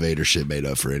 dude, that Vader shit made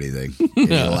up for anything," any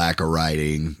lack of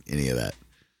writing, any of that.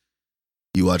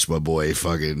 You watch my boy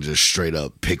fucking just straight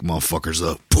up pick motherfuckers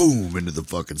up, boom into the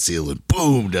fucking ceiling,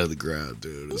 boom down to the ground,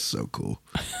 dude. It's so cool.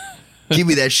 Give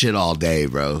me that shit all day,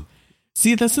 bro.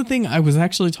 See, that's the thing. I was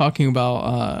actually talking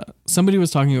about. Somebody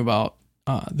was talking about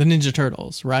the Ninja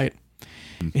Turtles, right?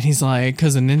 And he's like,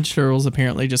 because the Ninja Turtles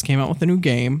apparently just came out with a new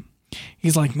game.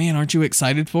 He's like, man, aren't you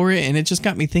excited for it? And it just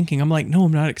got me thinking. I'm like, no,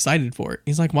 I'm not excited for it.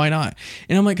 He's like, why not?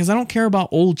 And I'm like, because I don't care about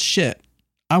old shit.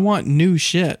 I want new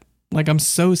shit. Like, I'm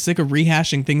so sick of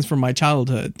rehashing things from my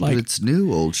childhood. Like, but it's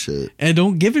new old shit. I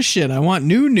don't give a shit. I want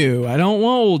new. I don't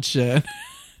want old shit.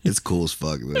 It's cool as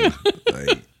fuck, though.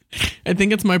 Like, I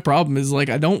think it's my problem is like,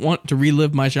 I don't want to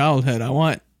relive my childhood. I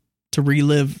want to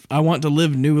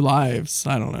live new lives.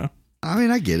 I don't know. I mean,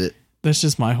 I get it. That's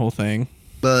just my whole thing.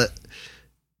 But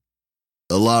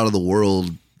a lot of the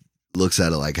world looks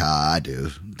at it like how I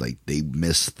do. Like they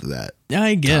missed that. Yeah,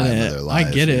 I get time of it. their life,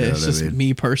 I get it. you know It's what I just mean?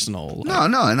 me personal. Like,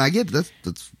 No, and I get it.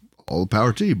 That's all the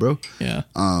power to you, bro. yeah.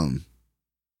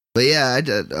 But yeah, I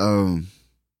did.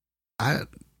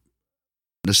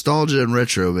 Nostalgia and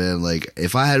retro, man. Like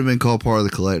if I hadn't been called part of the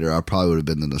collector, I probably would have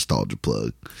been the nostalgia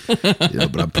plug.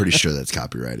 But I'm pretty sure that's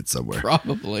copyrighted somewhere.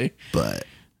 Probably. But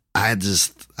I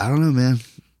don't know, man.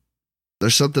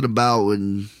 There's something about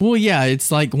when Well, yeah,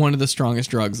 it's like one of the strongest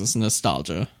drugs is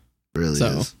nostalgia. really So,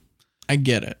 is. I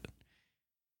get it.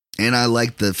 And I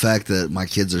like the fact that my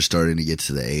kids are starting to get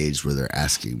to the age where they're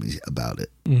asking me about it.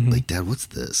 Mhm. Like, Dad, what's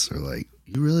this? Or like,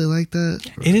 you really like that?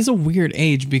 Or, It is a weird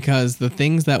age because the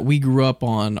things that we grew up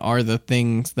on are the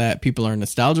things that people are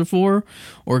nostalgia for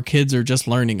or kids are just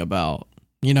learning about.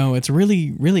 You know, it's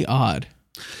really, really odd.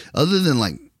 other than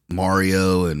like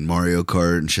Mario and Mario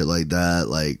Kart and shit like that,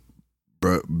 like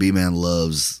B-Man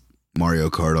loves Mario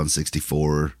Kart on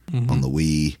 64 on the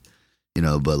Wii,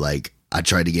 but like I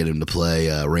tried to get him to play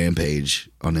Rampage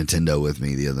on Nintendo with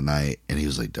me the other night and he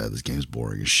was like, Dad, this game's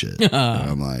boring as shit. And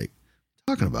I'm like,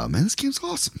 talking about, man, this game's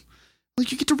awesome.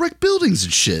 Like you get to wreck buildings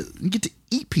and shit. You get to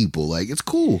eat people. Like it's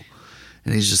cool.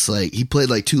 And he's just like, he played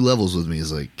like 2 levels with me.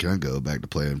 He's like, can I go back to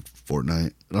playing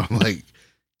Fortnite? And I'm like,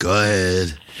 go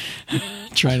ahead.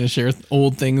 Trying to share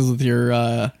old things with your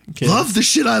kids. Love the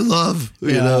shit I love,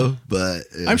 Yeah. But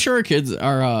yeah. I'm sure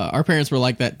our parents were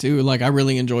like that too. Like I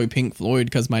really enjoy Pink Floyd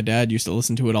because my dad used to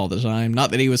listen to it all the time.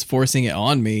 Not that he was forcing it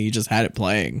on me; he just had it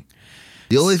playing.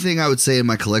 The only thing I would say in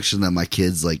my collection that my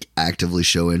kids like actively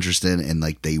show interest in and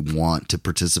like they want to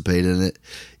participate in it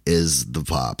is the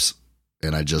Pops,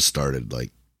 and I just started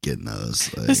like getting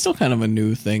those. Like, It's still kind of a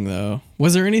new thing, though.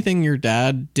 Was there anything your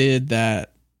dad did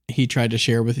that he tried to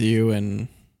share with you? And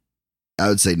I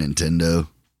would say Nintendo.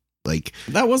 Like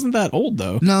that wasn't that old,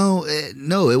 though. no,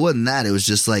 it wasn't that. It was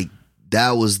just like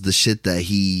that was the shit that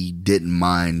he didn't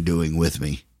mind doing with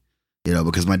me.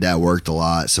 Because my dad worked a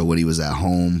lot. So when he was at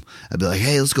home, I'd be like,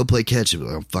 hey, let's go play catch. He'd be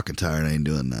like, I'm fucking tired. I ain't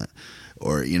doing that.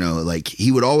 Or, like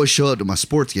he would always show up to my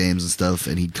sports games and stuff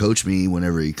and he'd coach me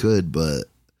whenever he could. But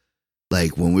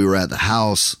like when we were at the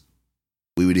house,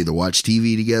 we would either watch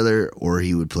TV together or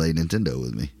he would play Nintendo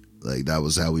with me. Like that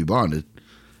was how we bonded.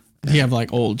 He have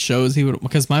like old shows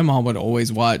because my mom would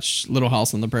always watch Little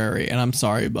House on the Prairie. And I'm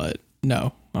sorry, but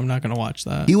no, I'm not going to watch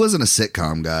that. He wasn't a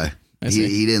sitcom guy. I see.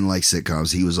 He didn't like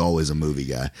sitcoms. He was always a movie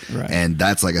guy. Right. And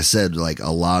that's, like I said, like a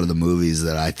lot of the movies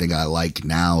that I think I like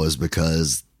now is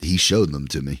because he showed them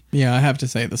to me. Yeah, I have to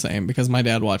say the same because my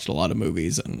dad watched a lot of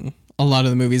movies and a lot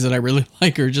of the movies that I really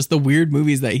like are just the weird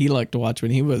movies that he liked to watch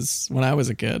when I was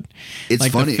a kid. It's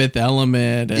like funny. The Fifth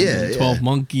Element and 12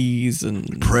 Monkeys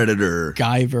and Predator,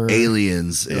 Guyver,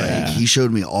 Aliens. Yeah. Like, he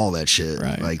showed me all that shit.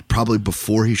 Right. Like probably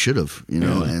before he should have, you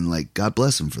know, and like God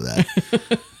bless him for that.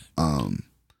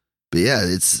 But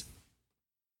yeah,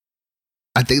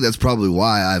 I think that's probably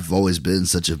why I've always been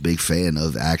such a big fan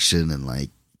of action and like,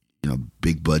 you know,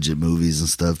 big budget movies and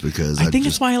stuff, because I think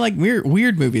that's why I like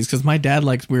weird movies, because my dad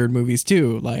likes weird movies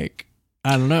too. Like,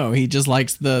 I don't know, he just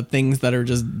likes the things that are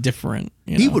just different.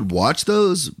 He would watch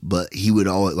those, but he would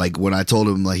always, like, when I told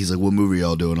him, like, he's like, what movie are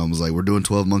y'all doing? I was like, we're doing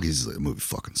 12 Monkeys. He's like, the movie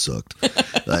fucking sucked.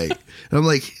 Like, and I'm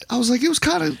like,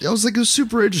 it was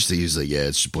super interesting. He's like, yeah,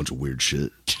 it's just a bunch of weird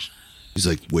shit. He's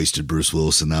like, wasted Bruce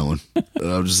Willis in that one. And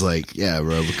I'm just like, yeah,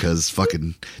 bro, because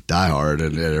fucking Die Hard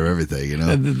and everything, you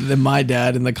know? And then my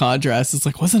dad, in the contrast, is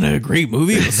like, wasn't it a great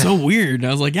movie? It was so weird. And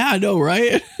I was like, yeah, I know,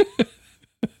 right?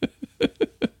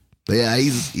 But yeah,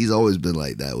 he's always been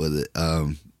like that with it.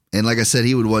 And like I said,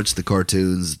 he would watch the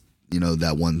cartoons, you know,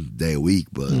 that one day a week,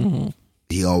 but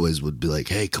he always would be like,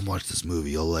 hey, come watch this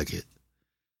movie. You'll like it.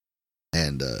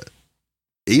 And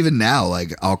even now,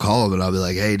 like, I'll call him and I'll be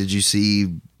like, hey, did you see,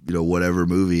 you know, whatever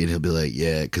movie? And he'll be like,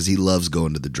 yeah, because he loves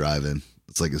going to the drive-in.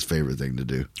 It's like his favorite thing to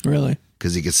do. Really?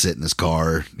 Because he can sit in his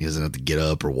car. He doesn't have to get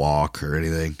up or walk or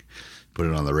anything. Put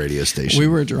it on the radio station. We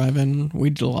were driving. We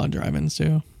did a lot of drive-ins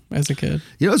too as a kid.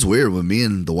 You know, it's weird. When me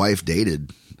and the wife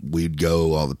dated, we'd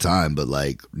go all the time. But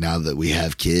like now that we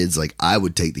have kids, like I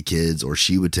would take the kids or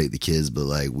she would take the kids. But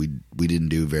like we didn't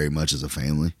do very much as a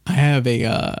family. I have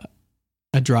a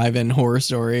drive-in horror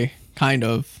story, kind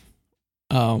of.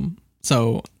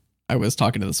 So I was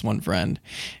talking to this one friend,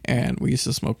 and we used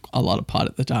to smoke a lot of pot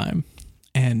at the time.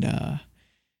 And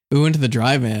we went to the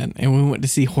drive-in, and we went to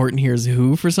see Horton Hears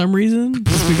Who for some reason,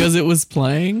 just because it was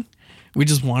playing. We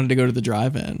just wanted to go to the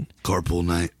drive-in. Carpool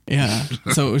night. Yeah.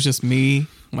 So it was just me,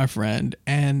 my friend,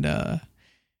 and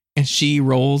she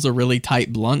rolls a really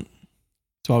tight blunt.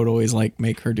 So I would always like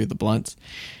make her do the blunts.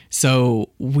 So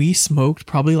we smoked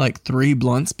probably like 3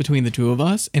 blunts between the two of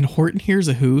us, and Horton Hears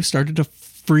a Who started to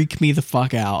freak me the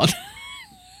fuck out.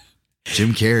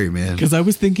 Jim Carrey, man. Because I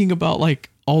was thinking about like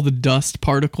all the dust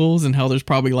particles and how there's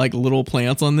probably like little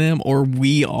plants on them, or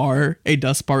we are a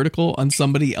dust particle on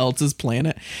somebody else's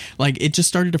planet. Like, it just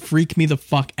started to freak me the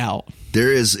fuck out.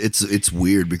 It's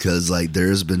weird because like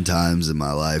there's been times in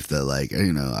my life that, like,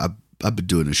 you know, I've been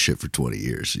doing this shit for 20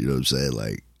 years. You know what I'm saying?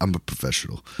 Like, I'm a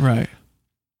professional. Right.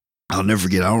 I'll never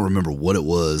forget. I don't remember what it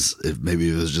was. Maybe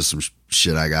it was just some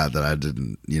shit I got that I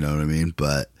didn't, you know what I mean?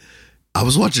 But I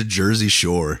was watching Jersey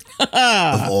Shore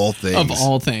of all things. Of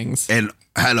all things. And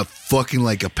had a fucking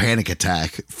like a panic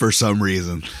attack for some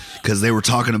reason, because they were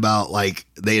talking about, like,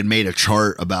 they had made a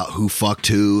chart about who fucked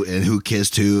who and who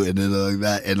kissed who and then like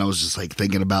that. And I was just like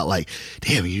thinking about, like,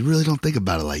 damn, you really don't think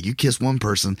about it. Like, you kiss one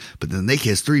person, but then they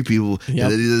kiss 3 people.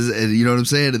 Yep. And you know what I'm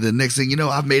saying? And then next thing you know,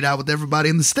 I've made out with everybody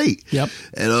in the state. Yep.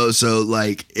 And so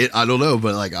like I don't know,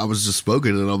 but like I was just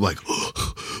smoking and I'm like,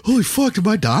 holy fuck, am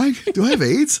I dying? Do I have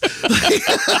AIDS?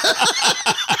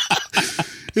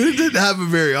 It didn't happen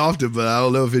very often, but I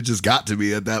don't know if it just got to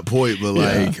me at that point. But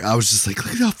like, I was just like,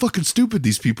 look at how fucking stupid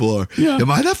these people are. Yeah.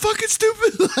 Am I that fucking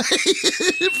stupid? Like,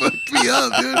 it fucked me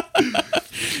up,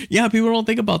 dude. Yeah, people don't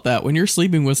think about that. When you're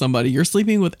sleeping with somebody, you're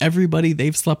sleeping with everybody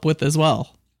they've slept with as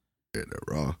well. Yeah,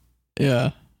 they're wrong.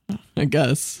 Yeah, I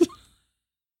guess.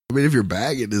 I mean, if you're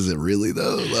bagging, is it really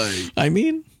though? Like, I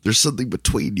mean, there's something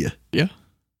between you. Yeah.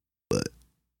 But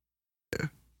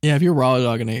yeah, if you're raw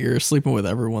dogging it, you're sleeping with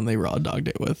everyone they raw dogged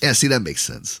it with. yeah, see, that makes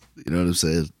sense. You know what I'm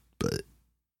saying? But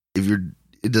if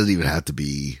it doesn't even have to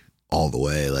be all the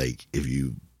way. Like, if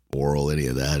you oral any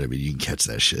of that, I mean, you can catch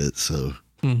that shit. So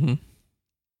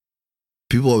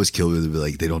people always kill me. They'll be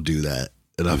like, they don't do that,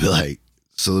 and I'll be like,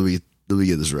 so let me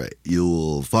get this right.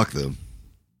 You'll fuck them,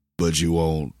 but you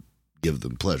won't give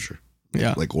them pleasure.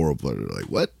 Yeah, like oral pleasure. Like,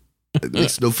 what? It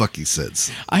makes no fucking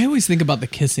sense. I always think about the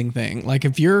kissing thing. Like,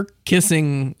 if you're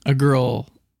kissing a girl,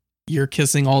 you're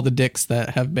kissing all the dicks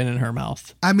that have been in her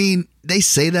mouth. I mean, they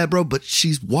say that, bro, but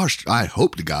she's washed. I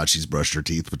hope to God she's brushed her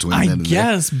teeth between I then and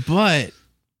guess, but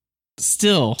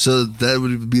still. So that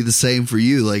would be the same for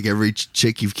you. Like, every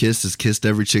chick you've kissed has kissed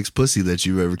every chick's pussy that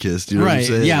you've ever kissed. You know what I'm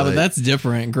saying? Yeah, like, but that's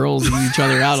different. Girls eat each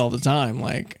other out all the time.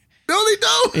 Like, no, they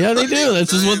don't. Yeah, they do.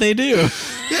 That's just what they do.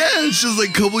 Yeah, it's just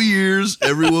like a couple years.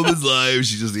 Every woman's life,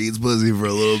 she just eats pussy for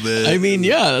a little bit. I mean,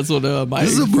 yeah, that's what my.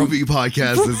 This is a movie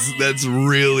podcast that's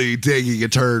really taking a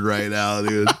turn right now,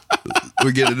 dude.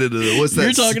 We're getting into what's that?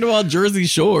 You're talking about Jersey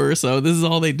Shore, so this is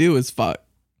all they do is fuck.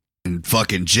 And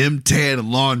fucking gym tan and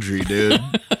laundry, dude.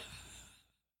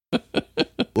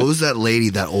 What What was that lady,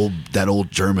 that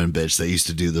old German bitch that used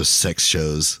to do those sex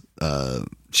shows?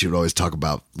 She would always talk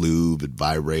about lube and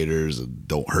vibrators and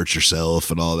don't hurt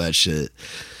yourself and all that shit.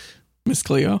 Miss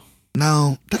Cleo?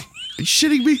 No. Are you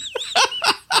shitting me?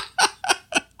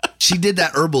 She did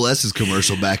that Herbal Essence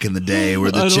commercial back in the day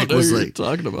where the chick was like,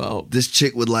 talking about. This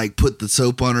chick would like put the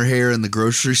soap on her hair in the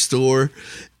grocery store,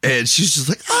 and she's just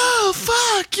like, oh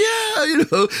fuck yeah, you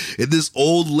know. And this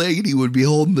old lady would be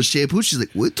holding the shampoo. She's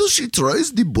like, wait till she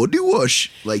tries the body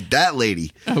wash. Like that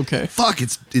lady. Okay. Fuck,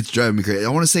 it's driving me crazy. I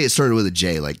want to say it started with a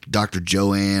J, like Dr.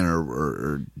 Joanne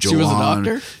or Joanne. She was a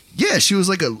doctor? Yeah, she was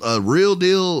like a real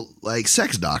deal like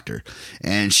sex doctor,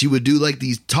 and she would do like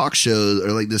these talk shows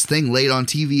or like this thing late on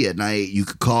TV at night. You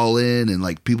could call in and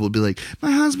like people would be like,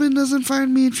 "My husband doesn't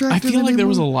find me attractive." I feel like anymore. there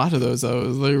was a lot of those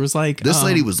though. There was like This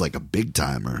lady was like a big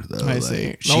timer though. I Like,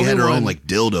 see. She had her own like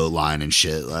dildo line and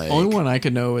shit. Like only one I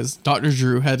could know is Dr.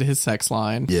 Drew had his sex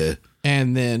line. yeah,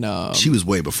 And then she was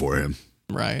way before him.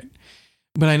 right.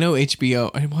 But I know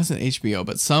HBO, it wasn't HBO,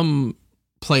 but some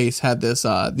place had this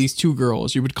these two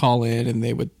girls. You would call in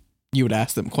and you would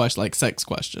ask them like sex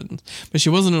questions. But she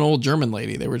wasn't an old German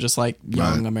lady. They were just like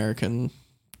young American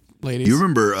ladies. You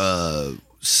remember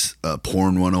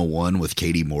Porn 101 with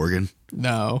Katie Morgan?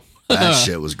 No. That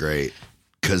shit was great.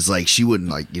 Cause like she wouldn't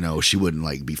like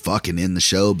be fucking in the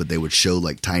show, but they would show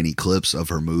like tiny clips of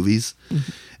her movies,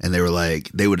 and they were like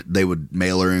they would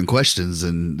mail her in questions,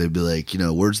 and they'd be like, you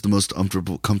know, where's the most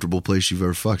comfortable place you've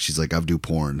ever fucked? She's like, I've do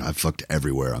porn. I've fucked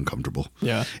everywhere uncomfortable.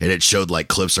 Yeah, and it showed like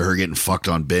clips of her getting fucked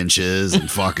on benches and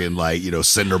fucking like, you know,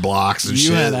 cinder blocks and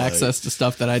shit. You had like, access to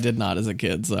stuff that I did not as a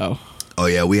kid, so. Oh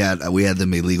yeah, we had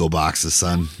them illegal boxes,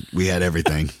 son. We had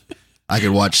everything. I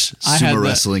could watch sumo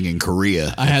wrestling in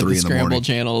Korea I had 3 the in the morning. scramble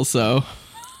channel, so.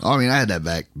 I mean, I had that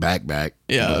back.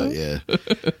 Yeah.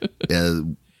 Yeah.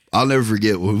 I'll never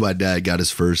forget when my dad got his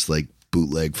first like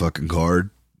bootleg fucking card.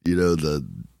 You know,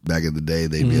 back in the day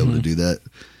they'd be able to do that.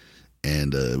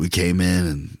 And we came in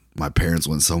and my parents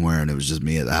went somewhere and it was just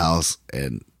me at the house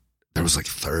and there was like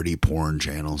 30 porn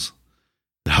channels.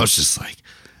 And I was just like,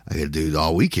 I could do it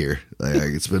all week here. Like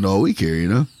I could spend all week here, you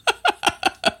know?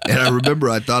 And I remember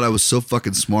I thought I was so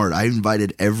fucking smart. I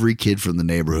invited every kid from the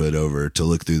neighborhood over to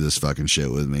look through this fucking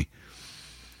shit with me.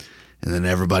 And then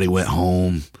everybody went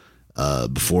home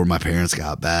before my parents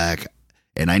got back.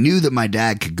 And I knew that my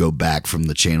dad could go back from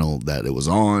the channel that it was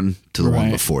on to the one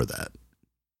before that.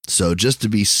 So just to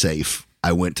be safe,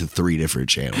 I went to 3 different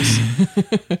channels.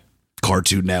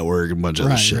 Cartoon Network, a bunch of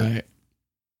other shit. Right.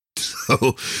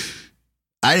 So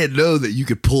I didn't know that you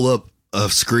could pull up a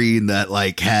screen that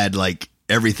like had like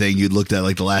everything you'd looked at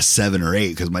like the last 7 or 8,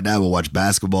 because my dad would watch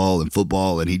basketball and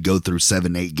football and he'd go through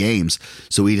 7, 8 games.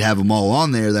 So we'd have them all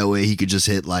on there. That way he could just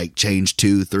hit like change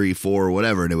 2, 3, 4 or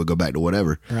whatever. And it would go back to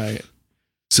whatever. Right.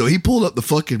 So he pulled up the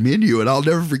fucking menu and I'll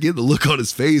never forget the look on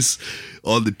his face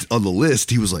on the list.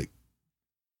 He was like,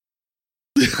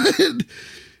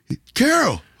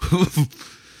 Carol, come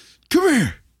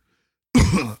here.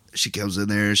 She comes in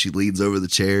there. She leans over the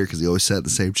chair because he always sat in the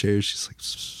same chair. She's like,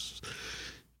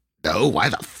 no, why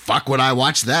the fuck would I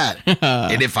watch that?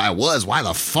 And if I was, why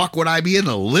the fuck would I be in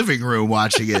the living room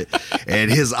watching it? And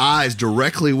his eyes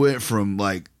directly went from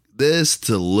like this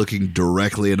to looking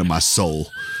directly into my soul.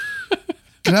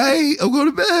 I'm going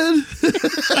to bed.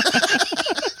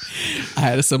 I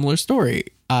had a similar story.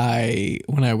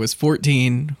 When I was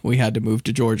 14, we had to move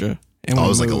to Georgia. And I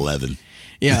was like 11.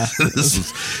 Yeah.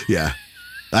 Yeah.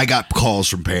 I got calls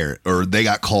from they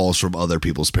got calls from other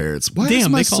people's parents. Why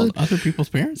Damn, they called other people's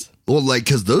parents? Well, like,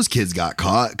 because those kids got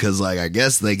caught. Because, like, I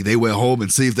guess they went home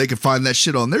and see if they could find that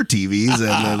shit on their TVs.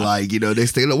 And then, like, you know, they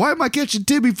say, why am I catching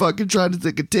Timmy fucking trying to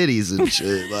think of titties and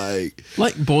shit?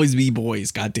 Like boys be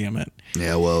boys, God damn it.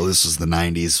 Yeah, well, this was the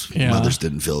 90s. Yeah. Mothers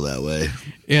didn't feel that way.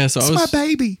 Yeah, so my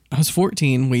baby. I was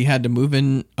 14. We had to move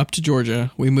in up to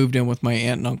Georgia. We moved in with my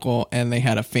aunt and uncle, and they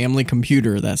had a family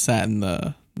computer that sat in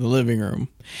the living room.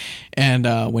 And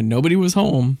when nobody was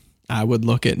home, I would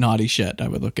look at naughty shit. I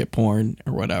would look at porn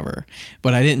or whatever.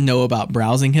 But I didn't know about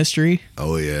browsing history.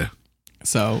 Oh, yeah.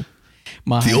 So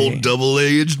the old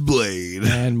double-edged blade.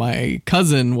 And my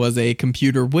cousin was a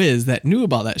computer whiz that knew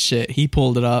about that shit. He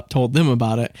pulled it up, told them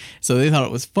about it. So they thought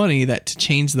it was funny that to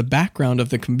change the background of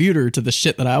the computer to the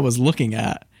shit that I was looking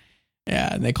at.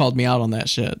 Yeah, and they called me out on that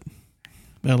shit.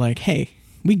 They're like, hey,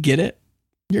 we get it.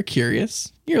 You're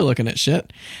curious. You're looking at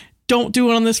shit. Don't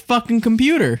do it on this fucking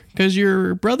computer because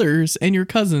your brothers and your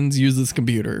cousins use this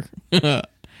computer.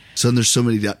 Son, there's so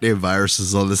many goddamn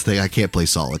viruses on this thing. I can't play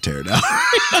solitaire now.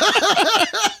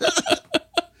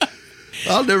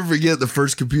 I'll never forget the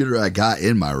first computer I got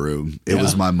in my room. It Yeah.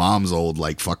 was my mom's old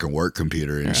like fucking work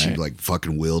computer, and she Right. like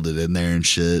fucking wheeled it in there and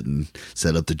shit, and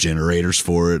set up the generators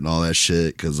for it and all that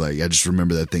shit. Because like I just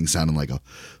remember that thing sounding like a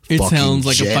It fucking sounds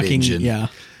like a jet fucking engine. yeah.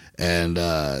 And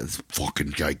it's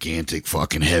fucking gigantic,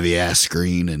 fucking heavy ass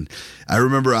screen. And I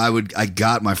remember I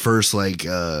got my first like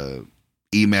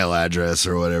email address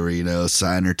or whatever, you know,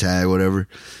 signer tag, whatever.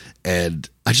 And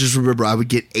I just remember I would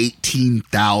get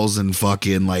 18,000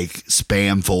 fucking like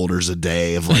spam folders a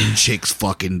day of like chicks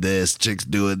fucking this, chicks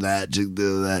doing that, chicks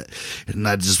doing that. And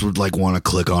I just would like want to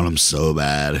click on them so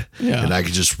bad. Yeah. And I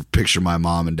could just picture my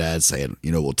mom and dad saying,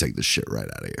 you know, we'll take this shit right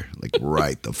out of here. Like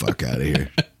right the fuck out of here.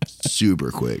 Super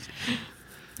quick.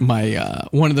 My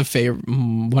one of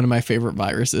my favorite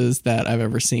viruses that I've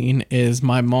ever seen is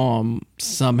my mom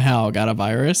somehow got a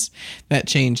virus that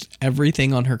changed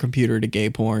everything on her computer to gay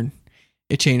porn.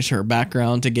 It changed her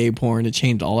background to gay porn. It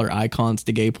changed all her icons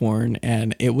to gay porn,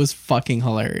 and it was fucking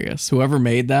hilarious. Whoever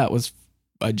made that was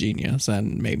a genius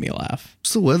and made me laugh.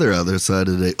 What's the weather out there side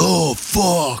today? Oh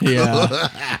fuck.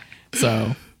 Yeah.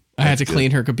 So I had to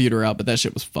clean her computer out, but that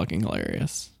shit was fucking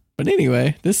hilarious. But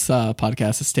anyway, this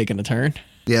podcast has taken a turn.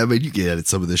 Yeah, I mean, you can edit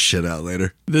some of this shit out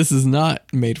later. This is not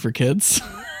made for kids.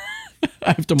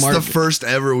 I have to It's mark the first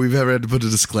ever we've ever had to put a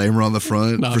disclaimer on the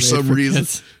front. not For made some reason,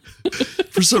 kids.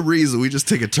 for some reason, we just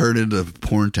take a turn into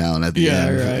Porn Town at the Yeah,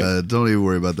 end. right. Don't even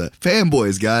worry about that.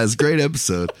 Fanboys, guys, great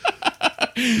episode.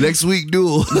 Next week,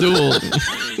 Duel. Duel.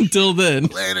 Until then.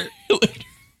 Later.